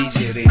 This is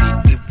DJ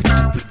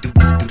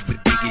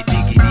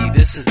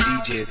This is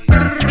DJ.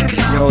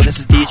 Yo, this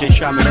is DJ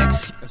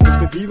Shaman-X. It's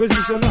Mr. Divas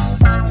hier zullen.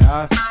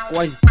 Ja,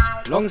 Koi.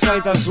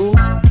 Alongside Azuhl.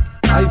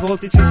 High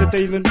Voltage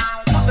Entertainment.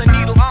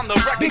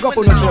 Big up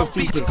on yourself,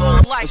 people.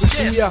 Als ik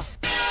zie ya.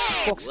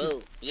 Fox.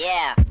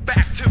 Yeah.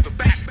 Back to the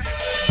back.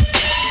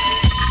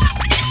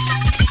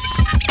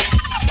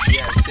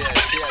 Yes.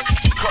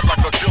 Cut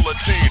like a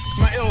guillotine.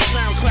 My ill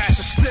sound class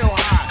is still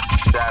high.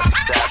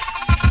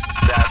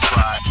 That's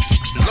right.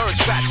 Learn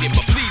scratching,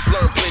 but please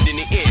learn blending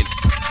it in.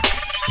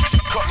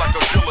 Cut like a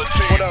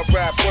guillotine. What up,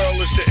 rap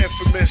world? It's the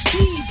infamous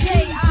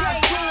DJ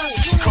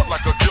Azuhl. Cut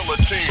like a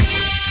guillotine.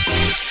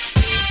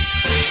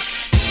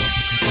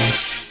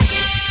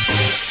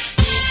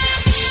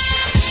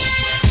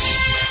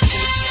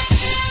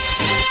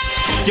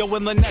 Yo,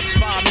 in the next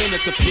 5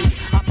 minutes of peak,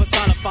 I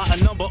personify a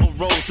number of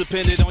roles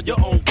depending on your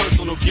own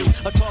personal view.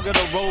 A target,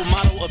 a role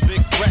model, a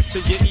big threat to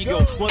your ego.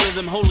 One of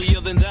them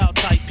holier than thou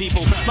type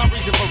people. My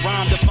reason for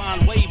rhyme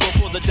defined way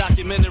before the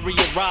documentary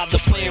arrived. The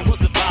plan was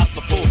devised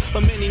before,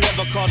 but many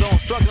never caught on.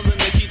 Struggling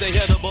to keep their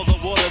head above the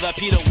water that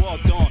Peter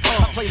walked on.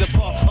 I play the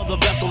part of the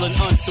vessel and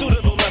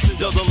unsuitable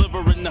messenger,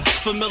 delivering a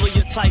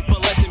familiar type of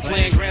lesson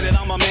plan. Granted,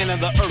 I'm a man of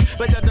the earth,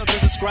 but that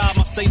doesn't describe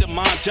my state of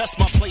mind, just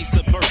my place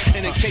of birth.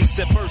 And in case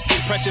at first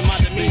impression my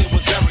demeanor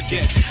was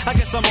arrogant, I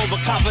guess I'm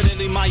overconfident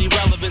in my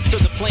irrelevance to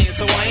the plan,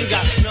 so I ain't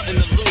got nothing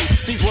to lose.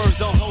 These words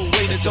don't hold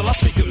weight until I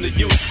speak them to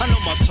you. I know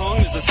my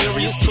tongue is a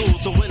serious tool,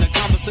 so in a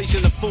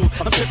conversation of food,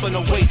 I'm tipping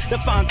away to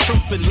find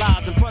truth and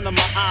lies in front of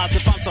my eyes.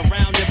 If I'm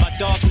surrounded by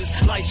darkness,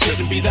 light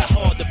shouldn't be that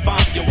hard to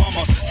find. Yo, I'm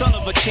a son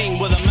of a king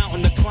with a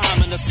mountain to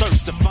climb and a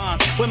search to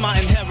find. Where my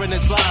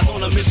inheritance lies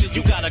on a mission,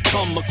 you gotta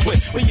come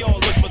equipped. We all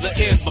look for the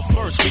end, but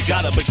first we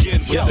gotta begin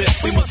with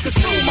this. We must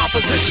consume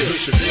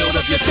opposition. Build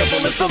up your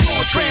temple, it's a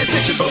long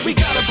transition, but we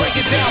gotta break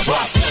it down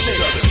by 7,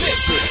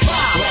 6,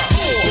 5,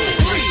 4,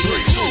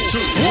 3,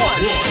 2,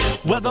 1.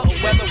 Whether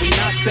we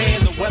not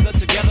stand, the weather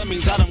together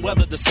means I done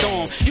weathered the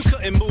storm. You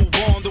couldn't move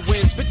on, the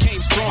winds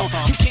became strong.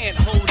 You can't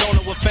hold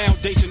on to a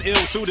foundation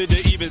ill-suited to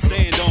even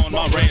stand on.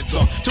 My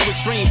ransom too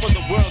extreme for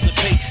the world to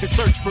pay. In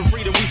search for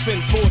freedom, we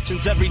spend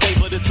fortunes every day,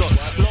 but it's a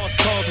lost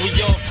cause. We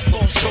all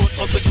fall short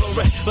of the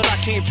glory, but I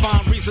can't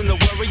find reason to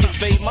worry.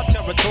 Invade my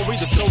territory,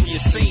 the story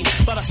is seen,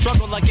 but I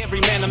struggle like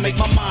every man to make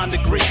my mind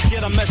agree.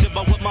 Yet I'm measured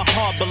by what my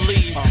heart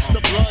believes.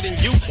 The blood in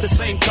you, the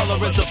same color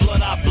as the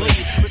blood I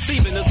bleed.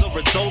 Receiving as a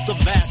result of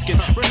asking,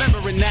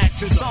 remembering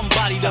action.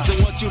 Somebody doesn't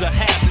want you to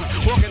have this.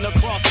 Walking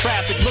across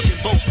traffic, looking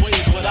both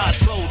ways with eyes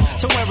closed.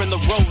 Somewhere in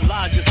the road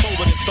lies your soul,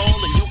 but it's all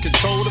in your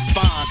control to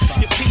find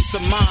your peace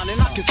of mind, and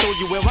I can show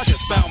you where I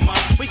just found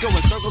mine. We go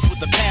in circles with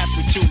the path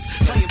we choose,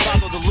 playing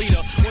follow the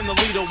leader when the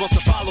leader wants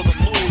to follow the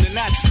moon, and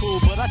that's cool,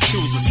 but I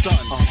choose the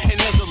sun. And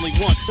there's only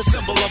one, the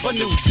symbol of a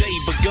new day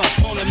begun.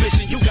 On a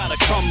mission, you gotta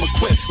come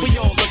equipped. We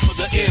all look for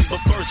the end, but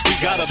first we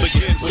gotta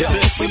begin with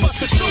this. We must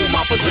consume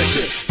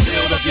opposition.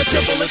 Build up your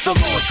temple, it's a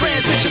long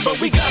transition, but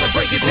we gotta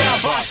break it down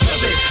by 7,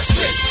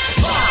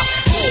 6,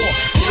 5, 4,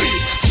 3,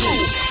 2,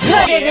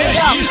 1. Put it in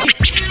up.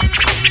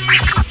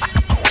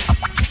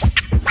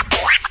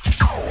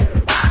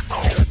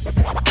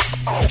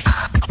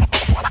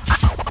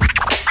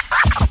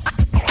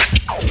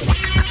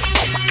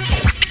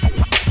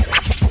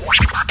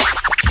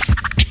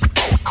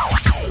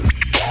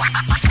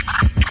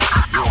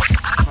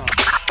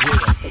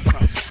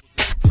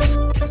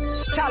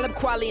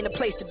 In a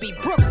place to be,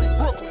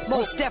 Brooklyn,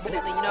 most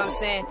definitely, you know what I'm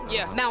saying?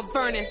 Yeah, Mount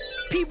Vernon,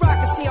 P-Rock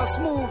and C.O.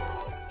 Smooth,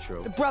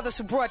 true. The brothers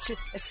who brought you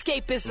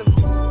escapism,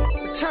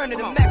 return to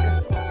the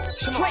Mecca,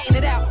 straighten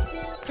it out,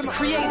 come on,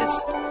 creators,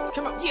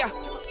 come on, yeah.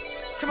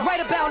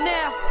 Right about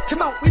now,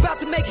 come on, we about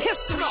to make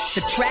history.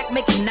 The track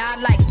make you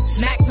nod like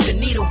smack through the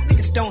needle.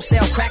 Niggas don't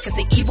sell crack cause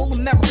they evil.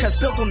 America's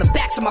built on the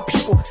backs of my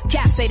people.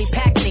 Cats say they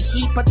packing the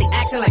heat, but they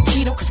acting like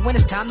Cheeto. Cause when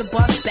it's time to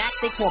bust back,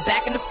 they fall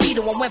back in the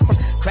fetal. I went from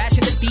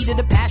crashing the feet to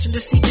the passion to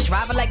seat. The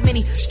driver like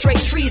many straight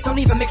trees, don't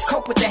even mix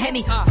coke with the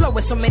Henny. Flow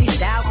with so many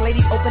styles,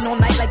 ladies open all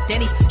night like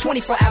Denny's.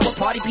 24-hour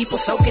party people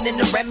soaking in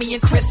the Remy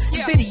and Chris.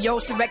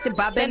 Videos directed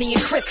by Benny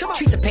and Chris.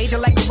 Treat the page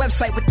like a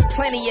website with the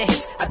plenty of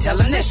hits. I tell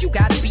them this, you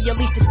gotta be at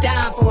least a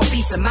dime for a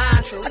piece of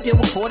mind. I deal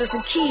with quarters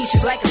and keys,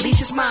 just like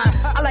Alicia's mine.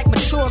 I like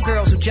mature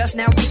girls who just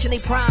now reaching their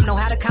prime. Know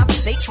how to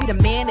compensate, treat a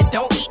man that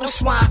don't eat no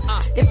swine.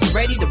 If you're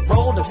ready to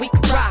roll, then we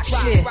can rock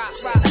shit.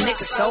 A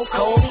nigga so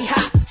cold, he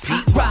hot.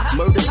 Pete Rock,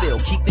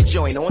 Murderville, keep the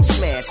joint on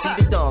smash. See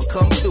the dawn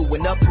come through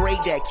and upgrade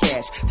that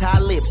cash.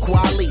 Talib,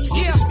 Kweli,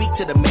 here to speak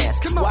to the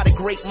mass. Why the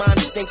great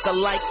minds think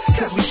alike?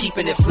 Cause we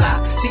keeping it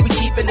fly. See, we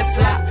keeping it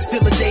fly till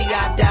the day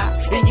I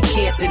die. And you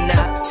can't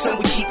deny, son,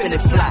 we keeping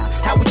it fly.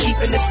 How we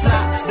keeping this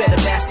fly?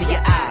 Better master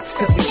your eye.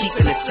 Cause we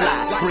keeping it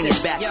fly, bring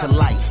it back to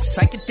life.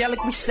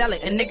 Psychedelic, we sell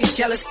it, and niggas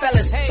jealous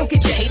fellas. Don't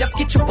get your hate up,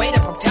 get your weight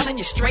up, I'm telling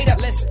you straight up.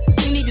 Listen,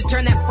 you need to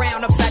turn that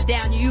frown upside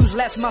down. You use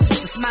less muscles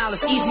to smile,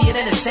 it's easier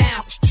than it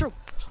sounds. It's true.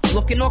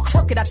 Looking all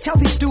crooked, I tell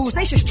these dudes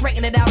they should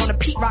straighten it out on a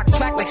Pete Rock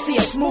track like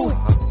C.O. Smooth.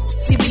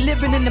 See, we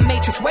living in the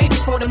Matrix way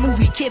before the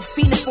movie. Kids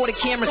fiending for the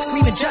camera,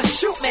 screaming, just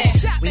shoot, man.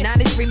 We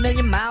 93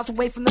 million miles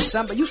away from the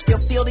sun, but you still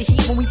feel the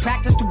heat when we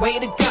practice the way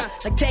of the gun.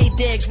 Like Tay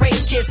Diggs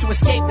raised kids to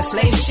escape the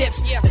slave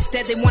ships.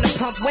 Instead, they want to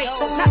pump weight,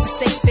 not to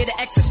stay fit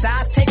or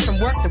exercise. Take from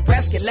work, the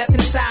rest get left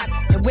inside.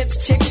 And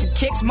whips, chicks, and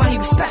kicks, money,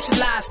 we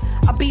specialize.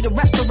 I'll be the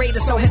restorator,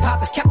 so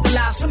hip-hop is kept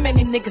alive. So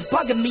many niggas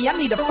bugging me, I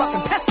need a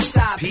fucking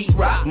pesticide. Pete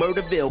Rock,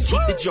 Murderville,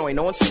 keep the joint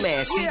on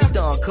smash. See the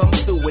dawn come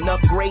through and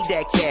upgrade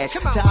that cash.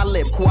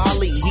 Talib,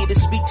 Kweli, here to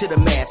speak to the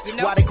mass.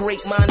 Why the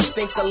great minds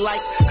think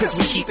alike? Cause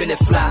we keeping it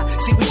fly.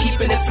 See, we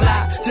keeping it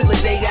fly till the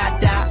day I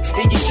die.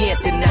 And you can't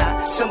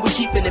deny, son, we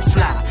keeping it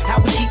fly.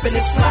 How we keeping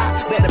this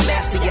fly? Better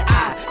master your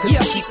eye. Cause we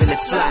keeping it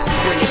fly.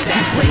 Bring it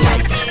back to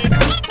life.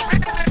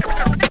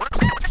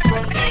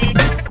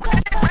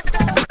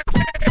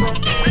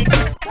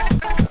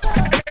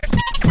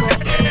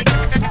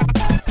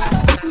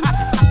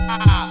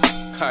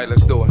 Alright,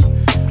 let's do it.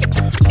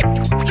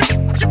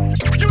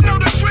 You know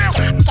the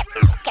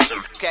drill.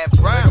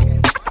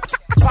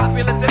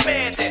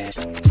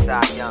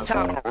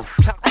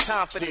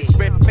 Time for this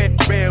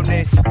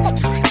realness.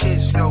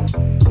 Kids know,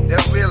 they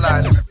don't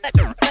realize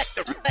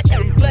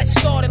it. Let's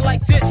start it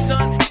like this,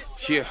 son.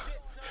 Yeah.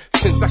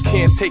 Since I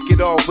can't take it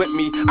all with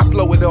me, I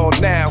blow it all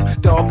now.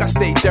 Dog, I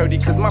stay dirty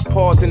cause my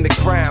paws in the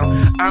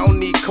ground. I don't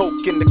need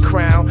coke in the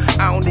crown.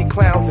 I don't need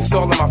clowns, it's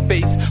all in my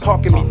face,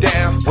 hawking me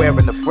down.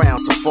 Wearing the frown,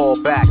 so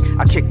fall back.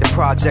 I kick the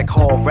project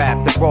hall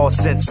rap, the raw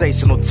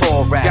sensational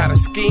tour rap. Got a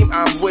scheme,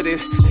 I'm with it,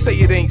 say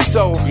it ain't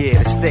so.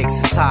 Yeah, the stakes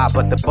is high,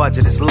 but the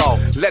budget is low.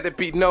 Let it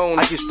be known,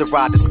 I used to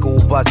ride the school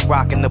bus,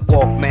 rocking the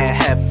Walkman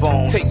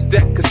headphones. Take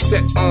that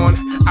cassette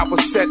on, I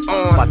was set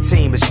on. My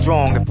team is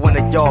strong, if one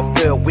of y'all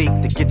feel weak,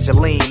 to get your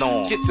lean on.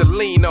 Get your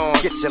lean on.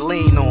 Get your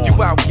lean on.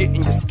 You out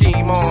getting your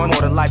scheme on.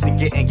 It's more to life than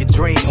getting your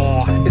dream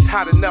on. It's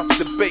hot enough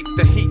to bake,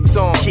 the heat's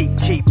on.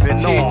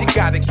 Keeping on. Yeah, you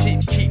gotta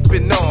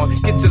keeping on.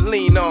 Get your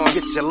lean on.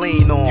 Get your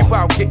lean on. You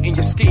out getting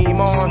your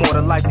scheme on. It's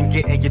more to life than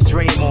getting your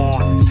dream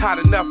on. It's hot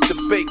enough to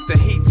bake, the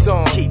heat's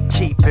on.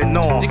 Keeping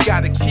on. You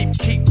gotta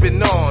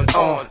keeping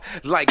on.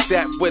 Like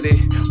that with it.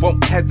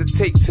 Won't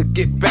hesitate to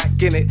get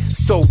back in it.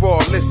 So raw,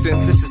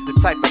 listen. This is the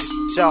type of shit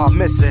y'all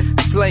missing.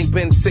 Slang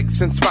been sick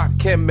since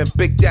Rakim and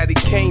Big Daddy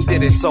Kane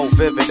did it. So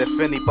vivid. If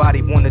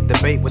anybody wanna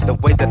debate with the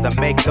way that I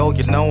make though,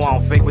 you know I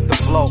don't fake with the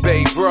flow.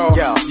 Babe, bro,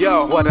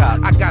 yo, what up?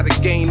 I gotta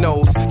gain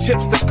those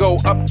chips to go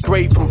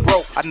upgrade from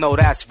broke. I know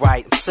that's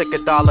right. I'm sick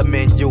of dollar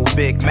menu,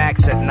 Big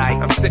Macs at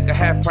night. I'm sick of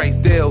half price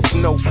deals,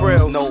 no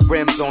frills, no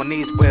rims on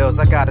these wheels.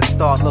 I gotta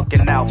start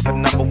looking out for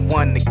number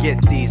one to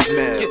get these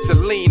meals. Get your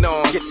lean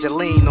on. Get your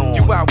lean on.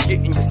 You out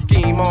getting your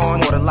scheme on.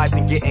 It's more to life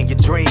than getting your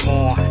dream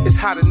on. It's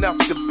hot enough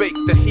to bake,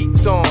 the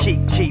heat's on.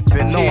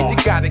 Keeping on. Yeah, you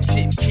gotta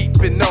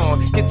keeping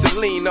on. Get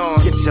your lean on.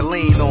 Get your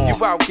lean on.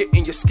 You out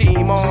getting your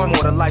scheme on.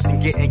 It's more to life than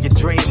getting your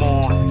dream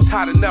on. It's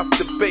hot enough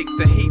to bake,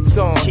 the heat's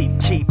on.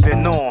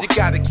 Keeping on. You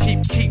gotta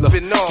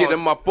keeping on. Get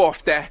 'em up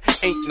off that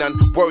ain't none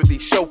worthy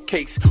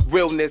showcase.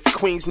 Realness,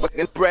 Queens,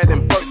 bread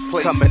and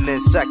birthplace. Coming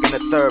in second or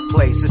third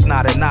place, it's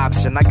not an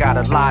option. I got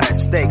a lot at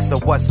stake, so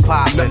what's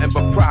poppin'? Nothing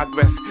but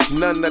progress,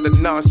 none of the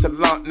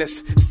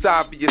nonchalantness. It's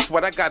obvious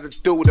what I gotta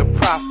do to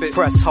profit.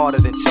 Press harder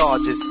than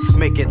charges,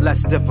 make it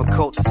less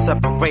difficult to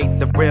separate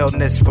the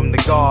realness from the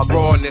garbage.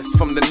 Rawness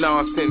from the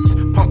nonsense,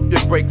 pump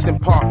your brakes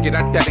and park it.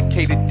 I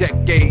dedicated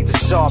decades to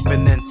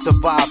sharpening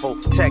survival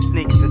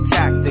techniques and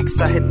tactics.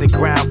 I hit the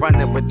ground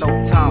running with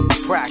no time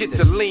for practice.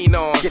 Get your lean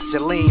on. Get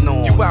your lean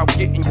on. You out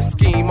getting your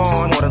scheme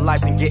on. It's more to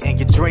life than getting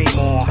your dream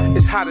on.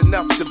 It's hot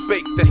enough to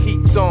bake, the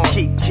heat's on.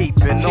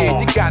 Keeping on. Yeah,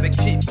 you gotta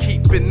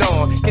keeping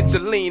on. Get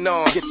your lean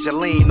on. Get your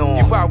lean on.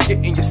 You out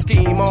getting your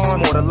scheme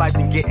on. It's more to life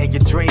than getting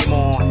your dream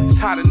on. It's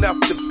hot enough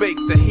to bake,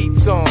 the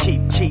heat's on.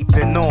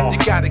 Keeping on. You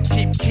gotta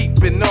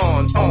keeping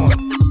on.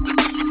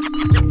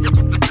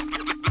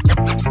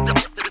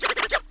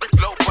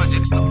 Low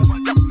budget. Low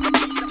budget.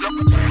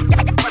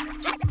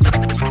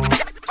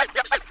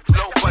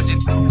 Low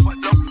budget.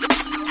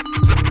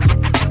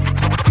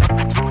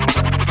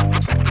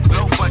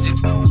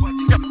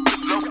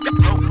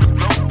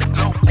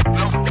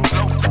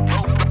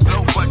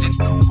 Low budget.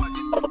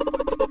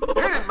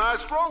 Hit it,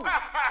 maestro.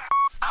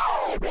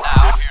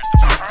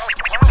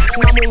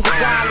 My moves are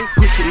golly,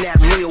 pushing that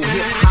real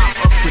hip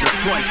hop up to the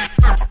front.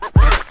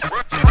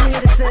 I'm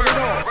here to set it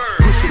off.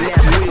 Pushing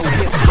that real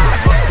hip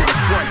hop up to the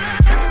front.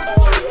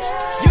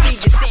 You need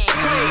to stand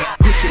clear.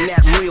 Pushing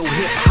that real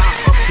hip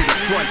hop up to the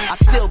front. I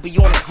still be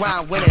on the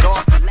grind when it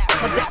all collapse.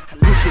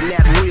 Pushing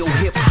that real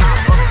hip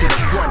hop up to the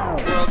front.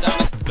 World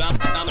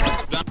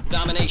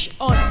domination.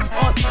 On.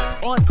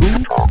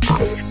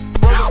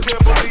 Brothers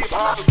can't believe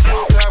how the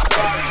tools have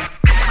bodies.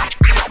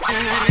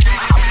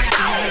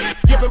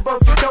 Giving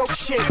birth to dope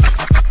shit.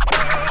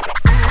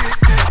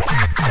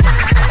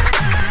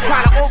 Try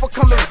to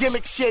overcome this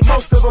gimmick shit,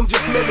 most of them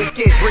just mimic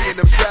it. Bringing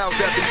them styles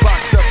that be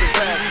boxed up and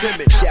past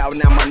timid.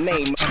 Shouting out my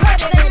name.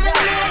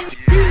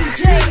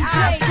 DJ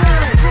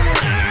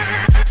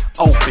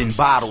Open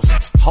bottles,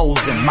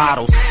 hoes and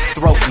models,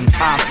 throat and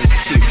tonsils,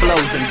 she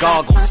blows and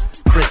goggles.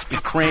 Krispy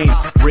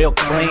Kreme, real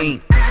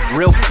clean,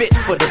 real fit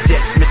for the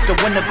dips, Mr.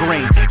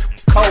 Wintergreen.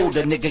 Cold,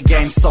 a nigga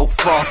game so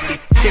frosty.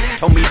 Chick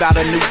told me about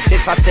her new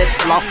tits, I said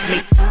floss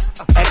me.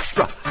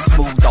 Extra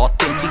smooth,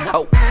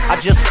 authentico. I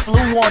just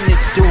flew on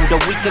this dude a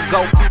week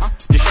ago.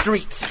 The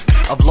streets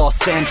of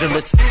Los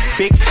Angeles,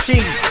 big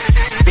cheese,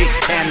 big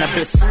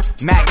cannabis,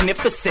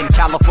 magnificent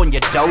California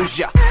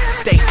Doja.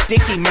 Stay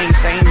sticky,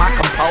 maintain my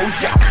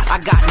composure. I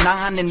got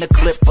 9 in the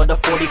clip for the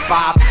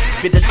 45.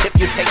 Spit a tip,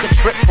 you take a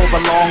trip for a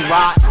long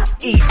ride.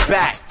 Ease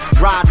back,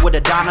 ride with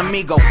a Don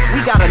Amigo.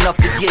 We got enough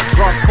to get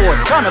drunk for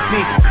a ton of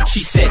people.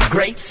 She said,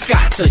 great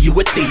Scott, so you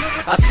a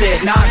thief. I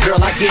said, nah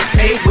girl, I get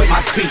paid with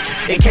my speak.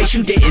 In case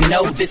you didn't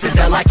know, this is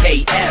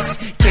LIKS,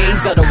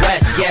 Kings of the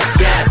West, yes,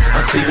 yes.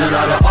 I seen a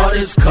lot of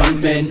artists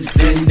come in,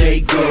 then they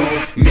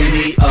go.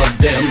 Many of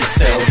them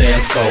sell their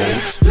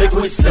souls.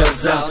 Liquid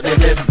sells out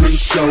at every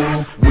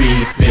show.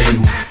 We've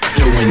been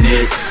doing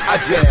this I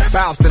just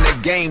bounced in the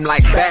game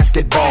like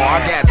basketball.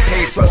 I got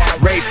paper,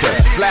 raped her,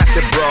 slapped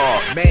the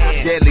broad.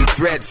 Man, deadly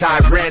threat,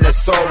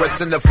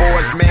 Tyrannosaurus in the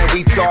forest. Man,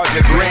 we charge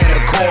 $1,000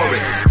 a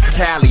chorus.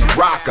 Cali,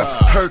 Rocker,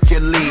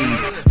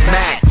 Hercules,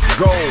 Mac,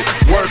 Gold,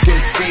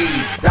 working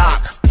C's,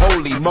 Doc.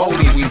 Holy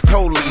moly, we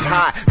totally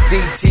hot.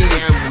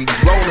 CTM, we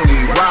rollin',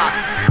 we rock.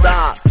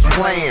 Stop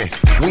playing,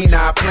 we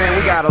not playing.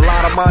 We got a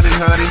lot of money,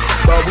 honey,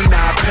 but we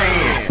not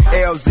paying.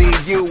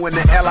 LZU and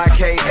the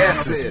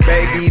LIKS.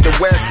 Baby, the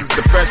West is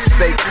the freshest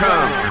they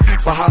come.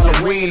 For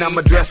Halloween, I'ma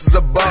dress as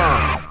a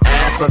bum.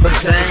 Ask for some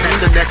change,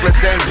 the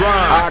necklace and run.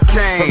 I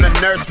came from the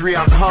nursery,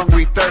 I'm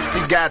hungry, thirsty.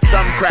 Got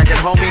something cracking,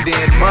 homie,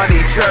 then money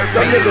chirpy.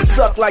 Y'all niggas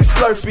suck like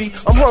Slurpee.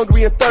 I'm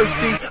hungry and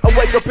thirsty. I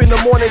wake up in the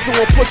morning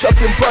doing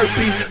push-ups and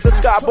burpees. The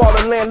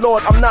skyballin'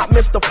 landlord, I'm not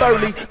Mr.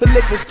 Furley. The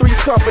Nixon's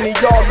Three's company,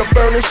 y'all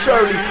Laverne and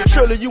Shirley.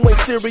 Surely you ain't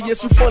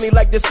serious, you funny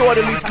like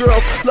disorderlies.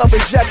 Girls love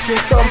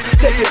injections, some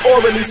take it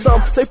orally,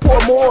 some say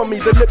pour more on me.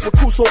 The liquid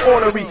cool so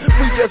ornery.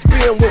 We just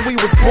being what we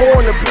was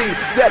born to be.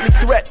 Deadly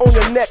threat on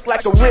your neck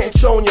like a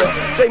wrench on ya.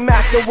 J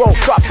Mac the rope,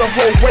 drop the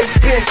whole weight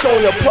bench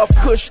on ya. Puff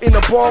kush in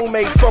a bong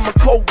made from a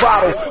Coke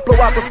bottle.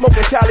 Blow out the smoke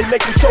in Cali,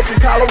 make me choke in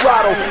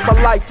Colorado.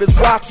 My life is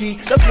rocky,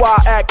 that's why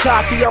I act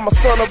cocky. I'm a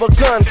son of a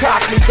gun,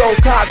 cock me,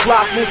 don't cock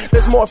block me.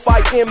 There's more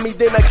fight in me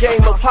than a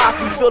game of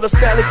hockey. Fill the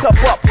Stanley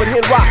Cup up with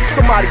hit rock,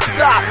 somebody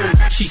stop me.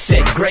 She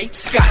said, great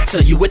Scott,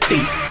 tell you a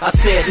thief. I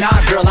said,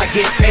 nah girl, I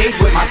get paid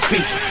with my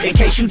speak. In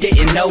case you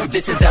didn't know,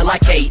 this is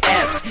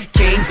LIKS,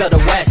 Kings of the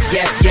West,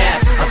 yes,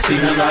 yes. I've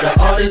seen a lot of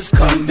artists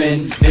come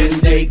in, then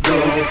they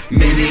go.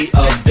 Many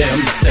of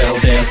them sell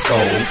their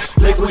souls.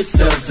 Liquid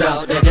sells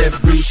out at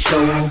every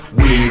show.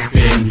 We've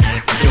been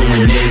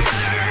doing this.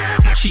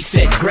 She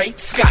said, great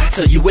Scott,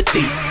 tell you a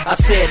thief. I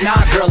said, nah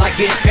girl, I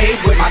get paid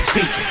with my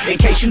speak. In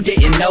case you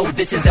didn't know,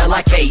 this is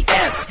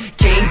LIKS,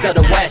 Kings of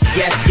the West,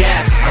 yes,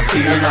 yes. I've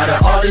seen a lot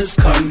of artists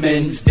come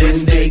in,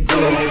 then they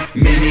go.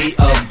 Many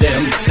of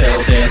them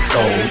sell their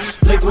souls.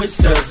 Liquid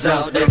sells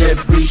out at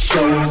every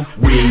show.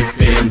 We've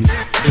been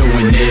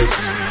doing this.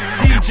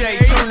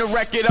 DJ, turn the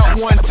record up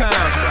one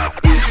time.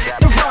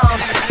 The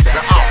rhymes.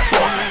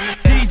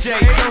 DJ,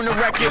 turn the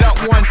record up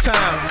one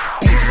time.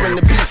 Beats bring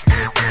the beast.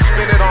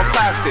 Spin it on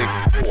plastic.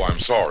 Oh, I'm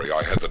sorry.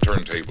 I had the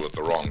turntable at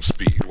the wrong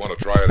speed. You want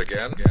to try it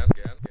again?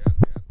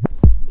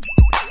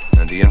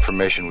 And the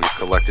information we've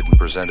collected and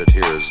presented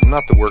here is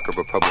not the work of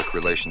a public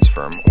relations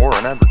firm or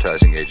an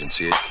advertising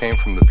agency. It came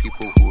from the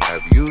people who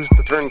have used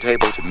the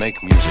turntable to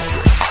make music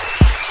great.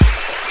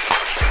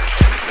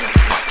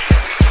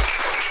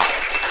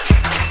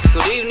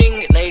 Good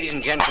evening, ladies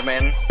and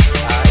gentlemen.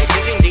 It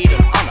is indeed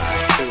an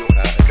honor to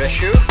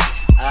address you.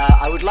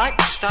 I would like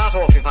to start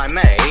off, if I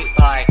may,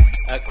 by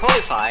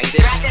qualifying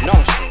this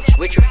nonsense,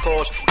 which of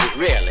course is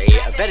really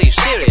a very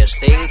serious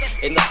thing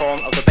in the form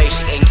of the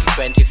basic English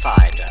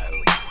 25 dough.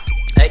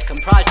 It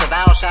comprised the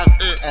vowel sound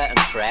and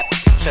threat,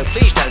 so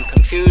please don't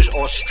confuse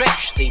or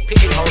stretch the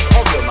pigeonholes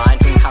of your mind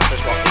to encompass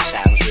what these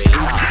sounds really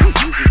are.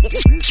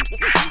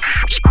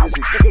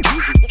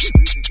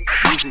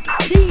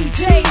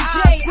 DJ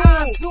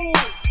Azuhl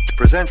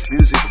presents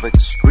music of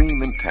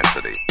extreme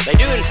intensity. They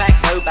do in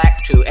fact go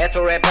back to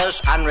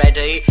Ethelreppers,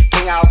 Unready,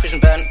 King Alfred's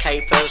and Burnt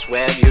Capers,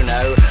 where, you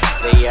know,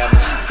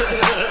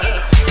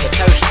 the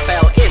toast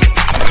fell in.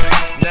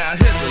 Now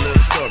here's a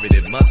little story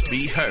that must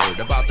be heard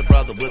about the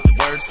brother with the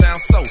word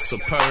sounds so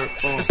superb.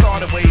 It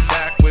started way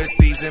back with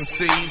these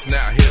MCs.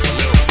 Now here's a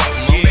little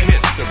something on the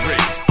history.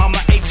 I'm a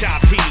HIP,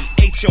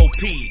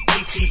 HOP,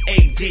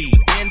 HEAD.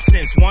 Been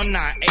since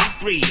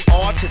 1983.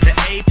 R to the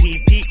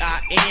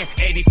APPIN.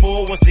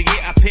 84 was the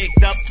year I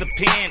picked up the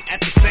pen. At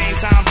the same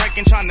time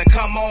breaking, trying to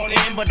come on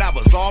in, but I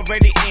was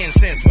already in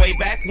since way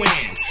back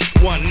when.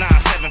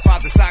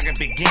 1975 the saga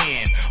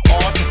began.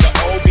 R to the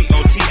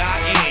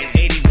OBOTIN.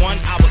 81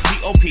 I was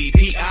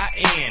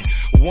POPPIN.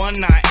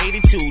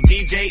 1982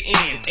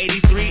 DJN.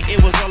 83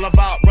 it was all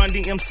about Run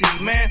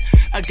DMC, man.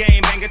 A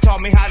game banger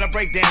taught me how to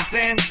break dance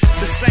then.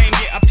 The same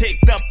year I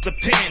picked up the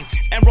pen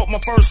and wrote my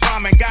first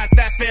rhyme and got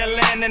that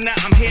feeling. And now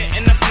I'm here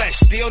in the flesh,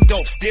 still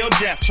dope, still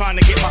deaf, trying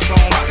to get my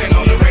song rocking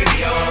on the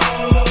radio.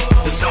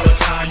 The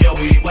summertime, yo,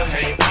 we would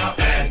hang out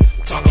and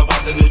talk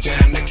about the new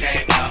jam that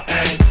came out.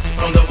 And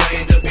from the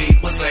way the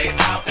beat was laid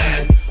out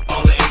and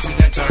all the MCs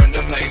that turned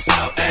the place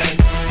out. And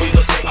we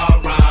would say our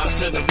rhymes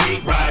to the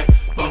beat right,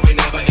 but we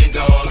never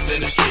indulged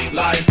in the street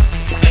life.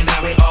 And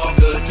now we all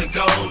good to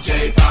go.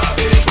 J5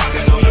 is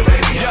rocking on the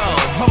radio. Yo,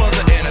 I was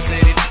in the inner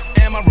city,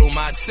 in my room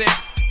I'd sit,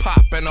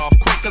 popping off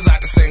quick cause I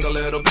could sing a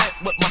little bit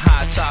with my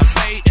high top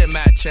fade and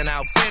matching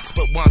outfits.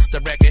 But once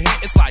the record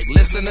hit, it's like,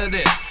 listen to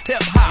this.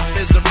 Hip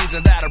hop is the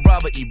reason that a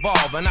brother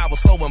evolved, and I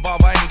was so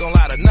involved I ain't gonna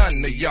lie to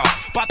none of y'all.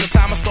 By the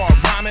time I started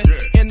rhyming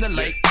in the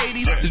late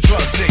 80s, the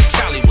drugs in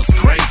Cali was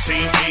crazy.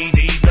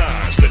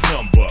 1989's the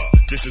number.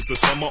 This is the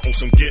summer on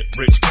some get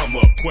rich come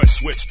up. Quest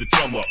switch the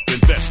drum up.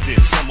 Invested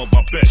some of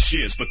my best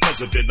years.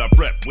 Because of it, I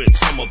rep with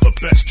some of the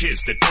best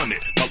kids that done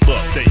it. My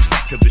love dates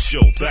back to the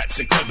show. That's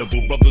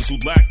incredible. Brothers who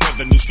lack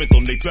revenue spent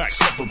on their back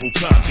several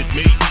times. It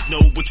made me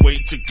know which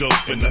way to go.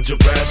 And now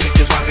Jurassic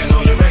is rocking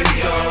on the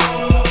radio.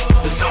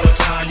 The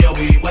summertime, yo,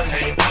 we were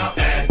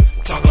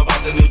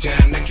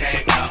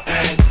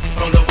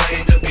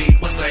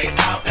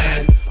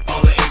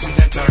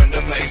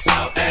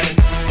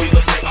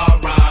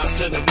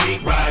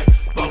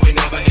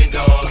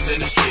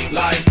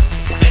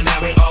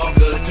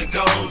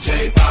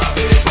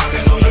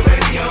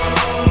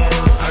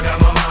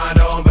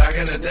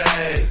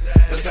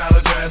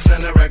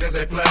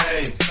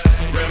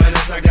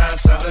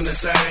nothing to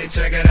say.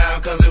 Check it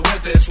out, cause it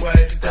went this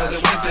way. Cause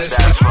it went this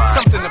way.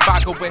 Something to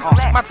boggle with.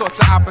 My thoughts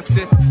are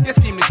opposite. Your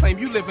scheme to claim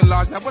you live in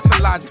large. Now what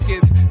the logic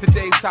is?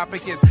 Today's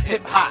topic is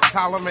hip-hop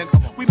tolerance.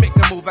 We make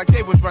a move like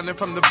they was running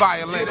from the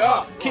violence.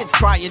 Kids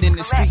crying in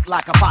the street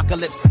like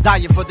apocalypse.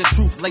 Dying for the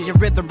truth, lay your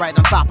rhythm right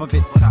on top of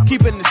it.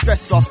 Keeping the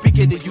stress off,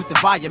 speaking the youth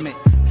environment.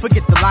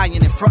 Forget the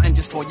lying and fronting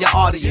just for your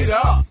audience.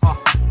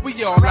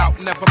 We all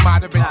out, never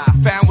moderate.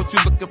 Found what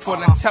you're looking for,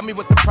 now tell me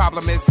what the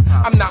problem is.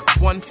 I'm not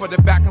one for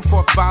the back and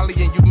forth volley,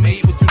 and you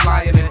made what you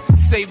lying in.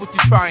 Say what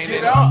you're trying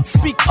in.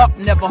 Speak up,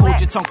 never hold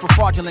your tongue for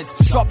fraudulence.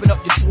 Sharpen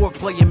up your sword,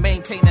 play and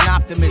maintain an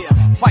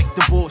optimism. Fight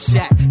the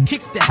bullshit,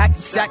 kick the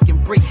hacky sack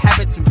and break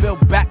habits and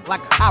build back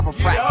like a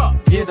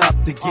chiropractor. Get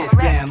up to get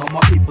down, all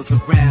my people's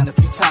around. If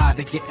you tired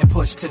of getting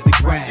pushed to the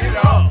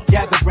ground,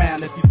 gather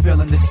round if you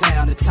feeling the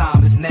sound. The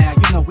time is now,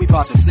 you know we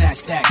about to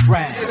snatch that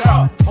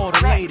crown. All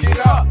the ladies,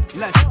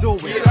 let's do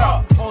it.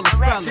 All the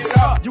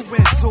fellas, you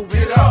into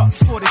it.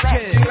 It's for the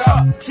kids.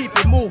 Keep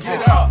it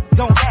moving.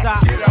 Don't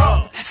stop.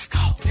 Let's go.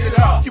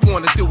 You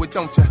wanna do it,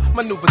 don't ya?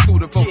 Maneuver through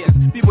the vultures.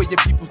 Be where your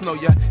peoples know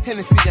ya.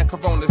 Hennessy and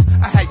Coronas.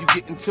 I had you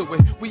get into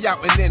it. We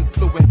out and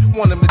influent.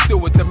 Want them to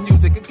do it. The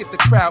music and get the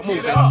crowd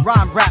moving.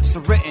 Rhyme raps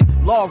are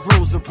written. Law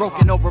rules are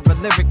broken over a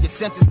lyric. Your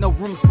sentence, no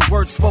rooms for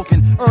words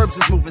spoken. Herbs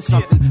is moving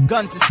something.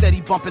 Guns are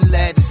steady bumping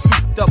lead. The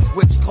souped up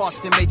whips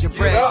costing major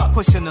bread.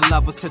 Pushing the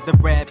levels to the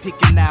red.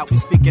 Peeking out, we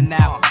speaking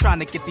out. Trying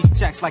to get these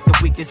checks like the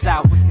week is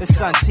out. The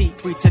sun's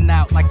heat reaching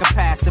out like a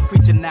pastor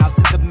preaching out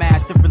to the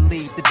mass to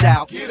relieve the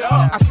doubt.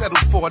 I settled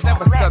for,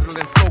 never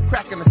settling. Flow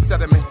cracking the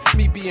sediment.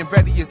 Me being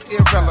ready is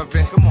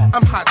irrelevant.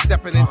 I'm hot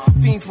stepping in.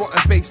 Fiends wanting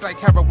bass like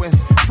heroin.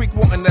 Freak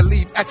wanting to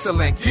leave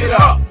excellent. Get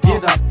up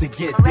to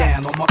get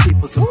down. All my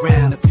people's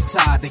around. If you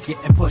tired of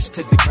getting pushed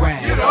to the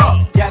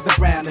ground, gather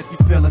round if you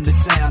feeling the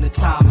sound. The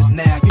time is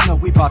now. You know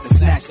we about to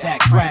snatch that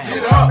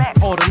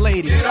crown. All the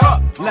ladies,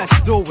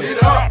 let's do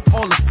it.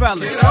 All the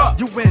fellas,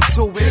 you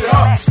into it.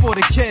 It's for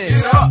the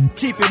kids.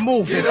 Keep it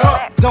moving.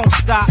 Don't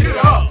stop.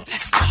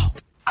 Let's go.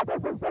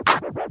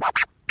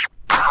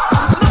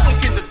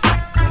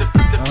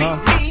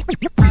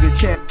 We the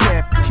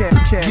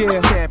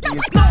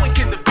champions.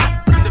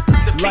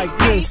 Like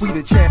this, we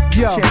the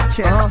champions.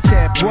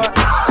 What?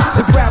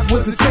 If rap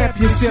was the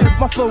championship,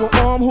 my flow of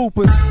arm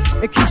hoopers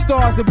and keep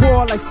stars at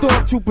war like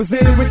stormtroopers.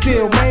 In with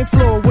deal, main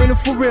floor, winning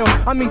for real.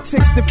 I mean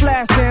chicks that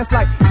flash dance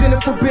like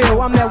Jennifer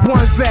Bill. I'm that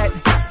one vet.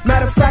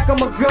 Matter of fact,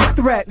 I'm a gun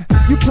threat.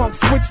 You punk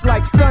switch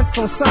like stunts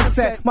on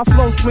Sunset. My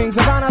flow swings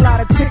around a lot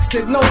of chicks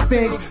that know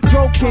things.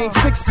 Joe King,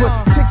 6 foot,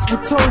 chicks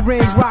with toe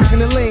rings, rocking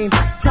the lean.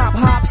 Top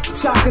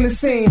hops, shocking the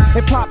scene.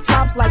 And pop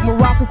tops like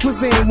Moroccan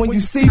cuisine. When you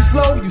see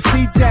flow, you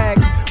see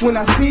jags. When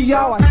I see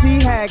y'all, I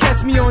see hags.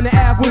 Catch me on the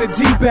app with a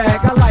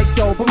G-bag. I like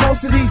dough, but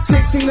most of these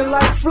chicks seem to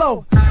like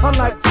flow. I'm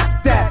like,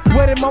 f that,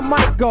 where did my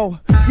mic go?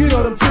 You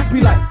know them chicks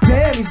be like,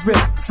 damn, he's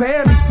ripped,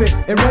 family's fit,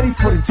 and ready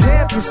for the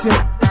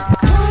championship.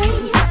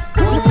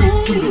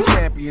 We the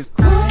champions.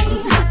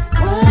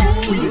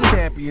 We the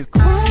champions.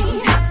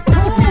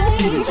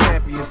 We the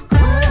champions.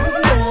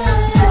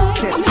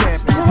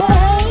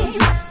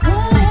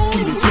 We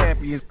the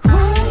champions.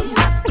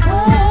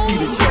 We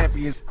the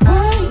champions.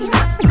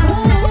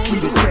 We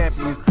the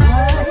champions.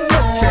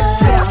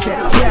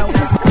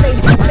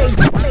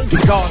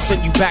 God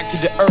send you back to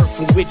the earth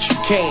from which you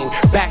came.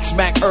 Back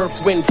smack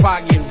earth, wind,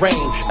 fire, and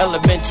rain.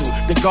 Elemental,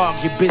 the God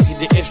get busy,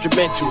 the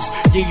instrumentals.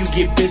 Yeah, you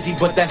get busy,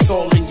 but that's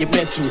all in your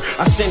mental.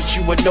 I sent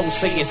you a note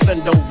saying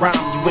son don't rhyme,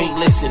 you ain't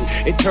listen.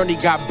 Attorney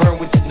got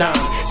burned with the 9.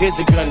 Here's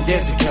a gun,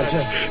 there's a gun.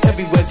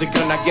 Everywhere's a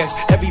gun, I guess.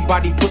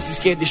 Everybody pussy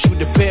scared to shoot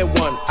the fair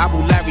one. Abu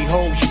Larry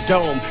Holmes, your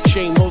dome.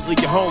 Shane Mosley,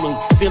 your homie.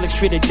 Felix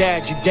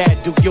Trinidad, your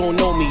dad, dude, you don't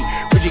know me.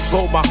 Riddick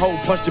Bowe, my whole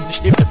punch the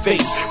bitch in the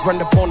face. Run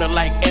up on her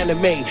like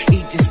anime.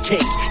 Eat this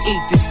cake,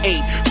 eat this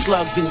 8.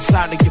 Slugs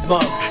inside of your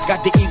mug.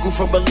 Got the eagle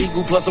from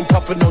illegal, plus I'm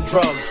puffing on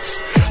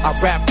drugs. I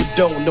rap for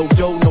dough, no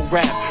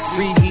rap.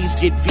 Freebies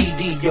get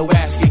VD, your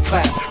ass get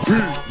clapped. We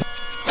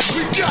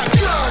got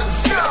guns.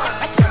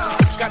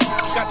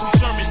 Got them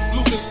German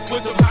Lucas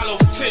with them hollow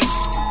tips.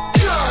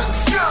 Guns.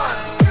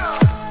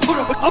 Put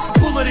a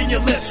bullet in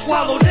your lips,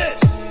 swallow this.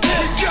 We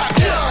got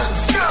guns.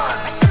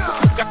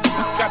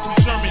 Got them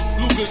German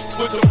Lucas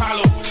with them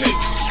hollow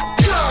tips.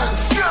 Guns.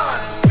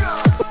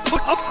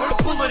 Put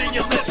a bullet in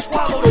your lips,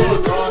 swallow this.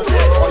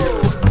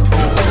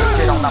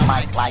 Get on the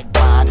mic like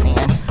blind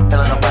men.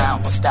 Filling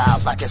around for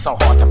styles like it's so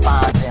hard to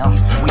find them.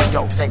 We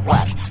dope, they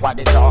whack. Why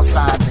did y'all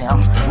sign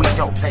them? We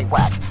dope, they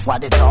whack. Why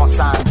did y'all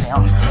sign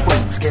them?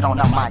 Fools get on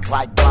the mic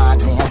like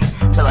blind men.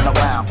 Filling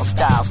around for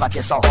styles like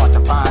it's so hard to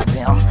find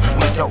them.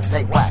 We dope,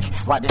 they whack.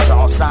 Why did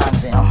y'all sign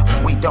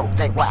them? We dope,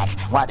 they whack.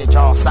 Why did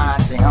y'all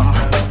sign them?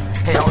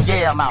 Hell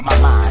yeah, I'm out my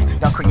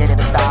mind. Y'all created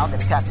a style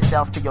that attached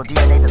itself to your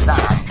DNA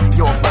design.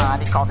 You'll find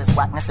it causes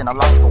whackness and a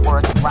loss for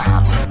words and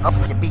rhymes. Up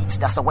for your beats,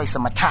 that's a waste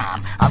of my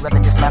time. I'd rather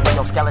dismantle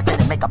your skeleton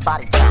and make a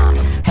body chime.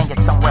 Hang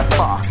it somewhere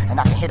far, and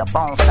I can hit a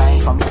bone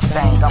stain from each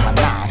vein of a 9.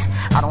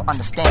 I don't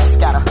understand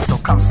scatter, so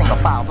come single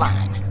file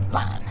line.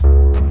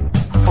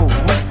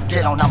 Fools,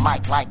 get on the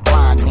mic like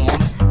blind men.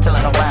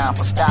 Feeling around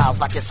for styles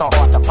like it's so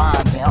hard to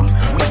find them.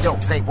 We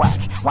dope, they whack.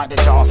 Why did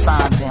y'all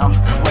sign them?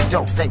 We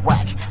dope, they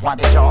whack. Why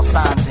did y'all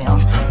sign them?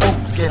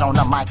 Fools get on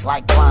the mic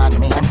like blind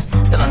men.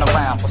 Feeling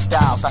around for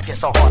styles like it's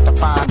so hard to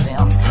find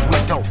them.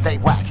 We dope, they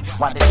whack.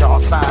 Why did y'all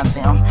sign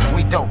them?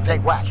 We dope, they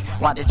whack.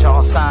 Why did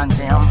y'all sign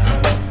them?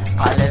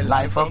 Pilot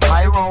life of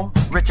pyro.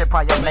 Richard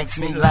Pryor makes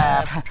me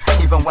laugh.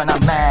 Even when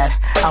I'm mad,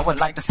 I would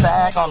like to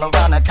sag all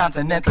around the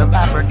continent of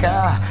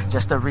Africa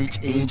just to reach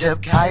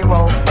Egypt,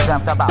 Cairo.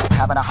 Dreamt about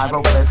having a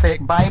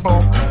hieroglyphic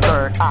Bible.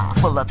 Third eye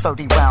full of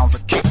 30 rounds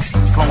of kicks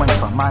flowing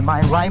from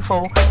my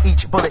rifle.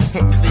 Each bullet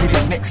hits,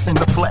 leaving mixed in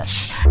the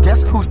flesh.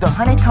 Guess who's the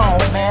honeycomb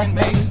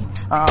man-made?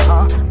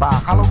 By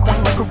Hollow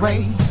Queen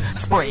Parade.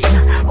 Spray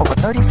over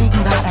 30 feet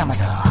in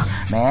diameter.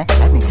 Man,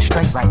 that nigga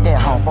straight right there,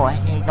 homeboy.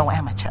 He ain't no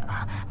amateur.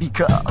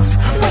 Because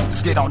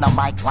fools get on the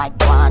mic like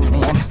blind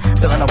men.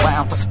 Feeling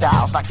around for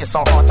styles like it's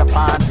so hard to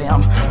find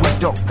them. We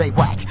dope, they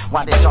whack.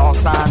 Why did y'all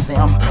sign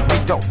them? We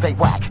dope, they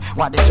whack.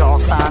 Why did y'all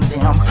sign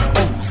them?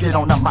 Fools get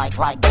on the mic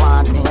like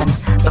blind men.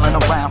 Feeling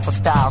around for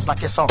styles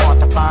like it's so hard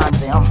to find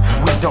them.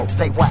 We dope,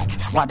 they whack.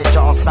 Why did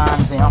y'all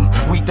sign them?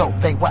 We dope,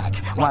 they whack.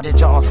 Why did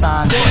y'all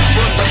sign them?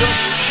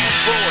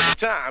 For the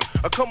time,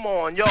 come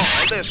on, y'all,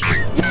 listen.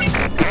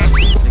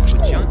 Liquid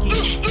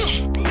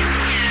junkies.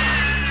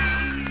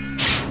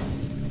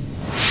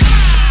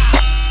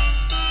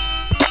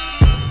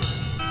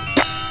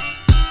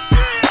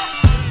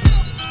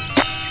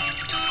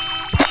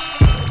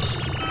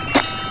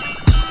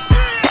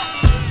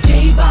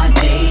 Day by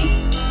day,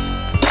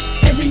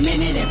 every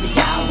minute, every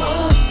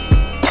hour,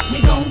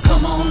 we gon'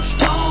 come on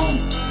strong.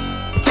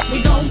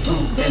 We gon'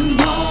 prove them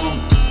wrong.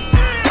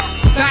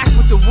 Back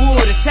with the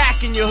wood,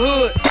 attacking your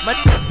hood. My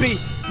be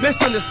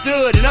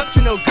misunderstood and up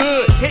to no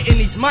good. Hitting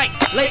these mics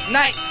late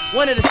night,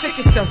 one of the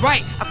sickest to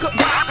write. I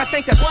couldn't I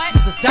think that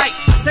is a dyke.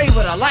 I say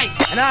what I like,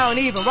 and I don't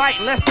even write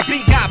unless the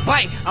beat got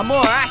bite. I'm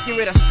more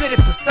accurate, I spit it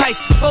precise,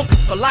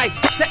 focused for life,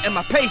 setting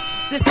my pace.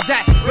 This is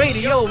at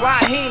Radio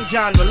Raheem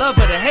genre, love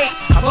or to hate.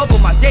 I bubble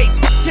my dates,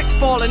 chicks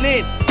falling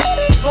in,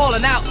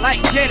 falling out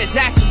like Janet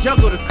Jackson.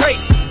 Juggle the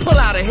crates, pull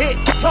out a hit,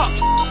 talk,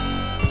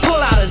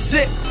 pull out a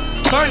zip.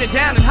 Burn it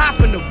down and hop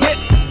in the whip.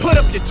 Put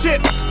up your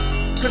chips.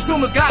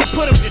 Consumers gotta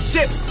put up your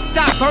chips.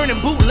 Stop burning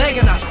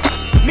bootlegging our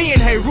Me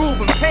and Hey Rube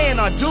been paying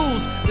our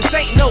dues. This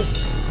ain't no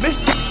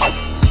mischief.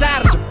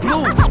 Side of the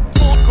blue.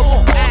 Come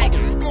on, ag.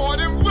 More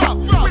than rough.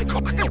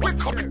 We're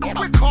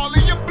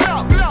calling you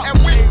bluff.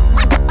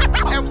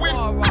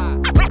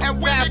 And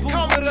when it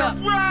comes to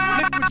rap,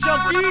 liquid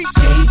junkies.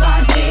 Day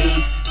by day,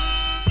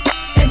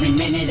 every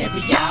minute,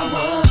 every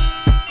hour,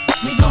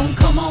 we gon'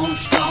 come on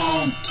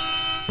strong.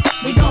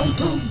 We gon'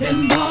 prove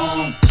them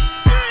wrong.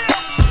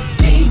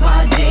 Day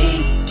by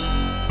day,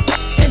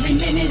 every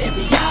minute,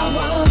 every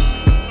hour,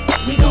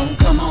 we gon'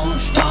 come on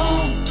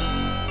strong.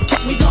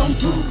 We gon'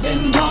 prove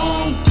them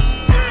wrong.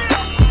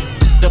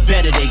 The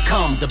better they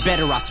come, the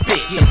better I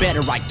spit, the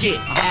better I get.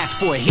 Ask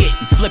for a hit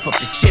and flip up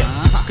the chip.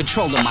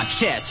 Controlling my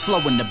chest,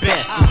 flowing the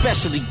best. A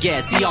specialty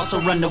guest, he also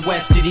run the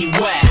West to the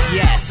West.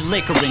 Yes,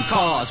 liquor and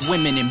cars,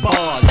 women in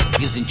bars,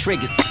 niggas and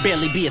triggers,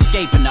 barely be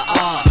escaping the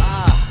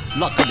odds.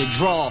 Luck of the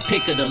draw,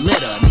 pick of the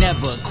litter,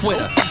 never a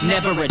quitter,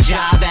 never a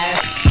jive ass.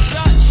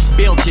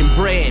 Built and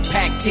bred,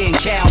 packed 10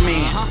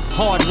 cowman.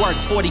 Hard work,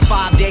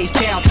 45 days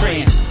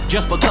Caltrans.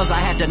 Just because I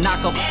had to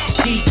knock a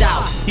teeth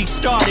out, he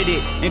started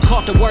it and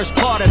caught the worst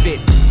part of it.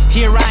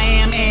 Here I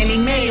am, Annie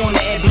Mae on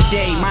the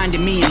everyday,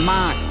 minding me and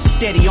mine,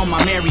 steady on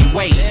my merry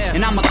way.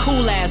 And I'm a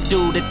cool ass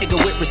dude, a nigga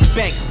with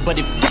respect. But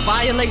if it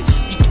violates,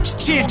 you get your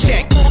chin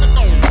check.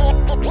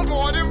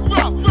 more than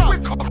rough.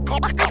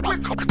 We're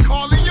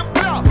calling you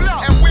bluff.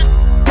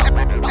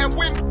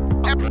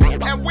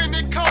 And when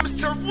it comes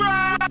to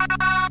rap,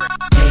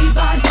 Day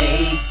by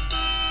day,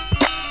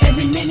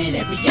 every minute,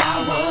 every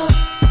hour,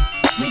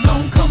 we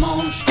gon' come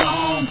on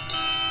strong.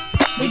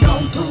 We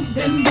gon' prove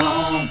them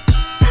wrong.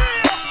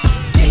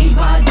 Day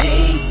by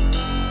day,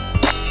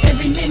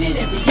 every minute,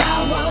 every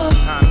hour,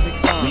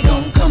 we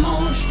gon' come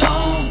on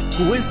strong.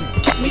 Who is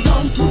it? We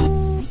gon' prove.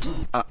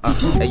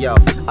 Hey yo,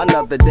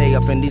 another day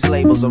up in these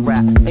labels of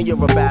rap, and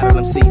you're a battle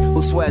MC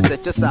who swears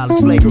that your style is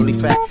flagrantly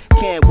fat.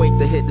 Can't wait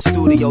to hit the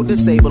studio,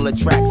 disable a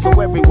track so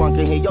everyone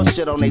can hear your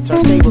shit on their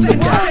turntables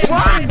and that.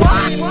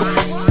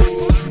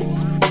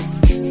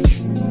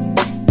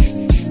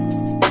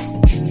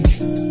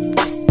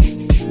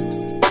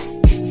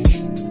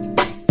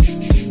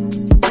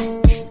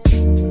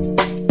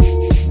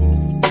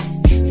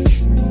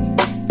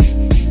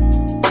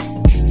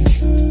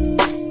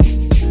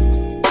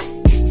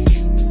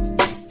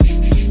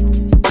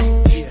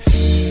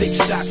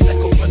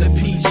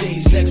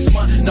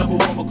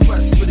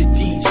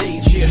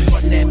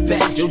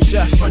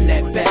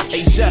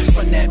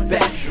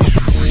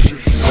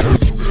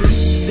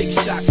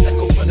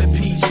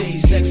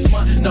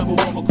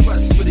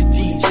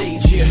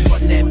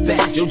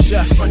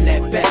 run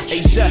that back.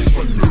 Hey,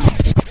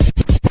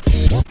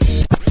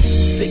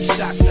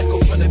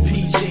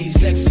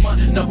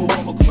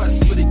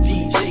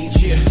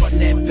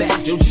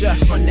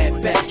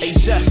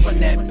 Chef, run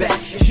that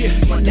back.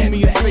 Yeah, run that back. Do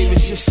me a favor,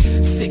 just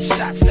 6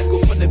 shots.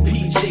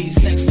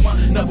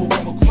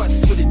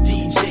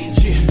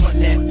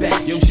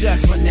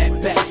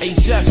 Hey,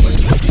 Jeff.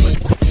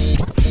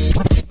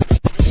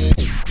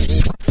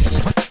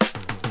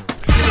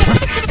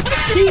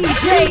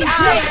 DJ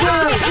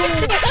Azuhl,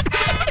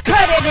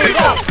 cutting it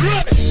up.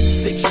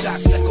 6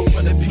 shots echo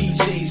from the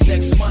PJs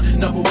next month.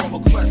 Number 1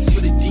 request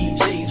for the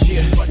DJs.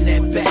 Yeah, run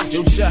that back.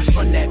 Yo, Jeff,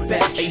 run that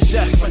back. Hey,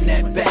 Jeff, run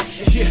that back.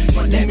 Yeah,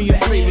 run that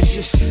back. It's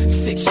just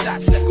 6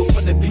 shots echo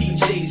from the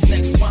PJs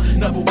next month.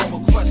 Number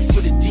 1 request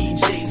for the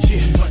DJs.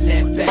 Yeah, run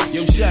that back.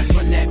 Yo, Jeff,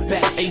 run that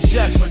back. Hey,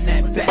 Jeff, run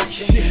that back.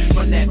 Yeah,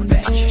 run that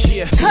back.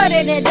 Yeah,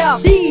 cutting it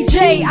up.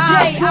 DJ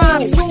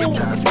Azuhl.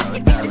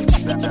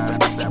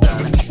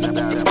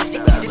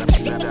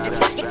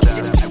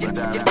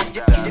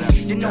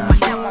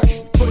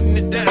 Putting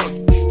it down.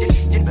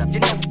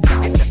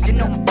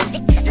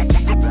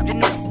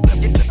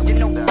 You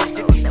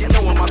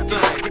know what my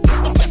thing.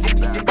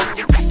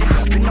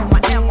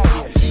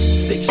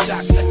 6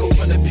 shots echo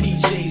from the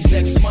PJs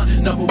next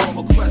month. Number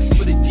 1 request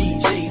for the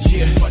DJs.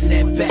 Yeah, run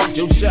that back.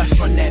 Yo, Jeff,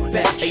 run that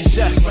back. Hey,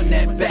 Jeff, run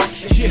that back.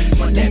 Yeah,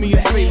 run that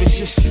back. It's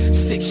just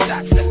 6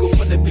 shots echo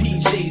from the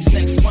PJs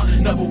next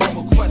month. Number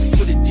 1 request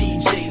for the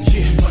DJs.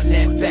 Yeah, run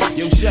that back.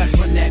 Yo, Jeff,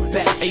 run that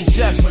back. Hey,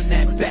 Jeff, run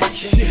that back.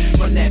 Yeah,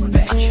 run that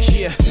back.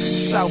 Yeah,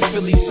 South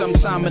Philly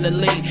sometime in the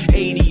late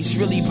 80s.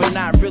 Really, but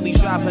not really,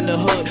 driving the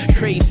hood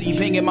crazy.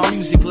 Banging my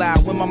music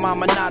loud when my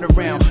mama not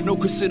around. No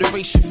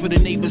consideration for the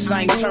neighbors,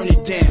 I ain't turn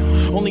it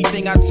down. Only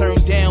thing I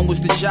turned down was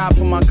the job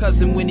for my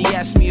cousin when he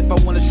asked me if I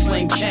want a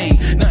sling cane.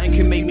 Nothing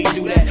can make me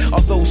do that,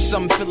 although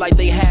some feel like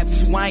they have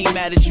to. I ain't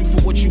mad at you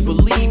for what you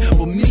believe,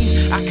 but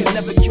me, I could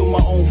never kill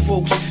my own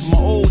folks. My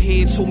old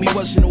head told me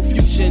wasn't no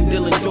future in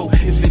dealing dope.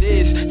 If it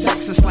is,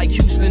 text us like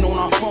Houston on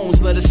our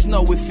phones. Let us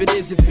know if it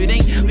is. If it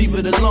ain't, leave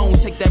it alone.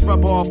 Take that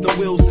rubber off the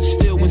wheels and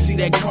still and see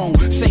that chrome.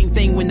 Same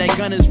thing when that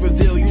gun is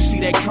revealed, you see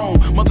that chrome.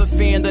 Mother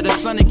fearing that her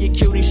son to get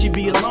killed and she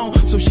be alone,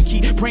 so she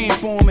keep praying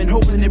for him and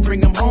hoping to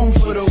bring him home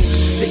for those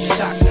 6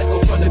 shots echo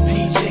from the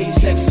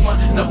PJs next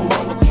month. Number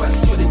 1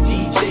 request for the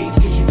DJs.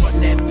 Could you run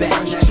that back?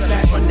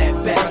 Run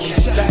that back.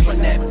 Run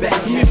that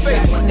back. Give me a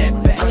face. Run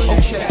that back.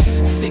 Okay.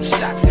 6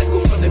 shots echo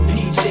from the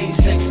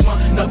PJs next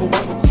month. Number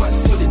 1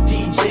 request for the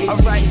DJs.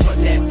 Alright,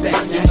 run that back.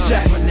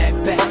 Jack, run that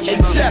back. Hey,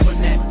 Jack,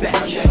 run that back.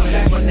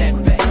 Run that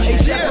back. Hey,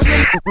 Jack.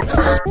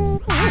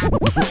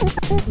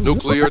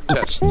 Nuclear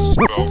tests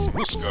fell from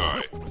the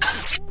sky.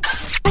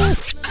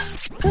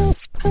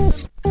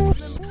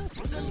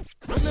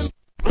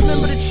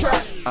 Remember the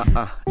track.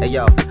 Hey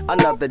yo,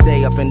 another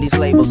day up in these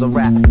labels of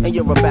rap, and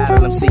you're a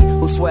battle MC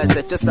who swears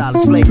that your style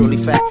is flagrantly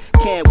fat.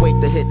 Can't wait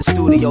to hit the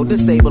studio,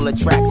 disable a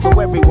track so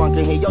everyone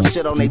can hear your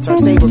shit on their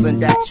turntables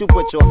and that. You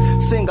put your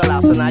single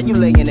out, so now you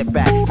laying it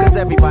back, cause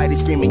everybody's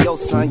screaming, yo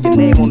son, your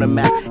name on the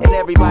map, and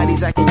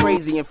everybody's acting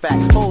crazy. In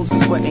fact, hoes be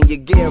sweating your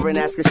gear and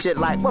asking shit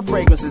like, what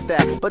fragrance is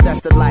that? But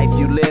that's the life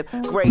you live.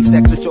 Great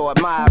sex with your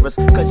admirers,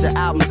 cause your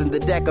album's in the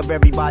deck of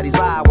everybody's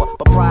hour.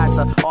 But prior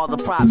to all the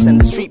props and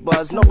the street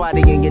buzz,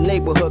 nobody in your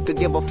neighborhood could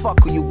give a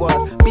fuck who you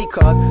was,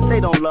 because they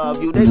don't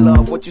love you, they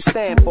love what you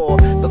stand for.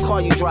 The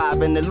car you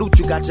drive and the loot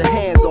you got your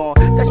hands on,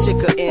 that shit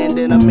could end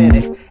in a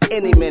minute,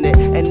 any minute.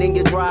 And then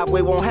your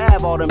driveway won't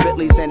have all them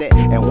Bentleys in it,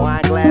 and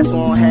wine glass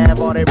won't have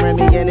all that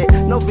Remy in it.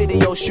 No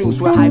video shoots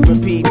with Hyper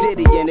P.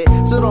 Diddy in it,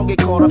 so don't get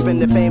caught up in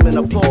the fame and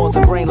applause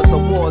and brainless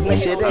awards. Man,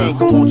 shit, they ain't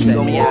gon' want you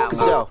no more, cause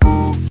yo,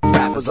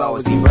 rappers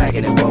always be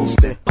bragging and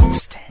boasting,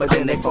 but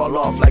then they fall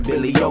off like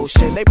Billy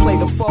Ocean. They play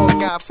the fall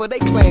guy for they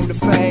claim to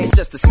fame. It's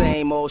just the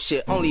same old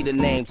shit, only the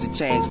names have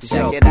changed. Cause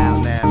check it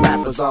out now,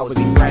 rappers always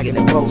be bragging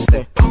and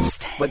boasting,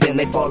 but then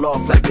they fall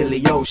off like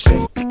Billy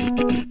Ocean.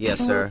 Yes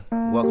sir,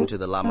 welcome to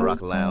the La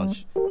Maraca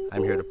Lounge.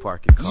 I'm here to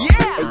park your car.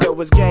 Yeah! Hey,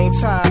 yo, it's game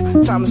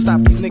time. Time to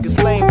stop these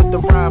niggas lame with the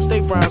rhymes. They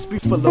rhymes be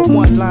full of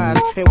one lines,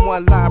 and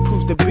one line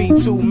proves to be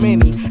too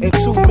many, and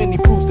too many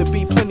proves to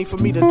be plenty for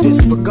me to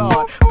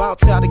disregard. Bout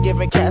time to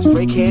giving cats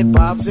fake head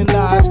bobs and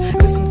nods.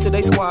 Listen to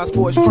they squads,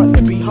 boys front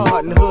to be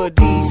hard and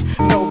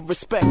hoodies. No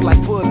respect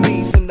like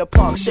bullies in the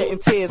park, shedding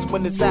tears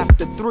when it's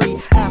after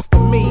 3. After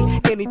me,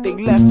 anything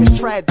left is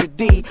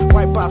tragedy.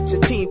 Wipe out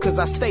your team, cause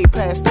I stay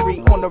past 3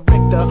 on the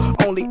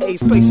Richter. Only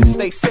A's patients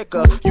stay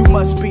sicker. You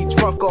must be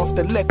drunk off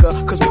the liquor,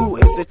 cause poo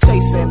is a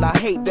chaser, and I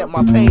hate that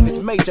my pain is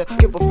major.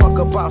 Give a fuck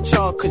about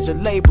y'all, cause your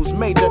label's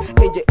major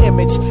in your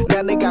image.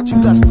 Now they got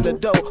you dusting the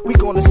dough. We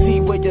gonna see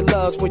where your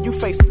love's when you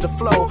face the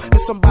flow.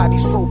 And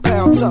somebody's 4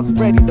 pounds up,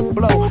 ready to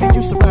blow, and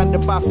you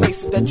surrounded by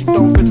faces that you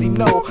don't really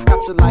know.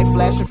 Got your life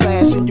flashing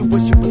fast and you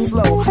wish it was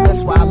slow.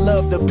 That's why I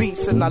love the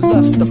beats and I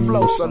lust the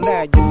flow, so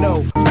now you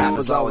know.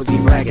 Rappers always be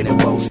bragging and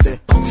boasting,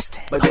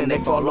 but then they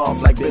fall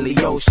off like Billy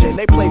Ocean.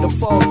 They play the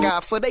fall guy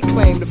for they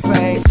claim to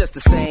fame. It's just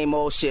the same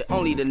old shit,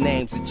 only the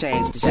names have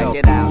changed. Cause check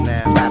it out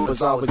now,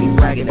 rappers always be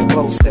bragging and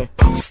boasting,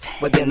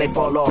 but then they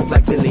fall off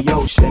like Billy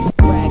Ocean.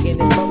 Bragging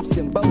and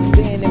boasting,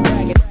 boasting and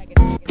bragging.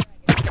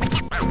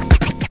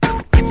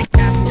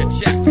 Cash in your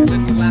check, cause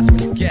it's the last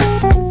one you get.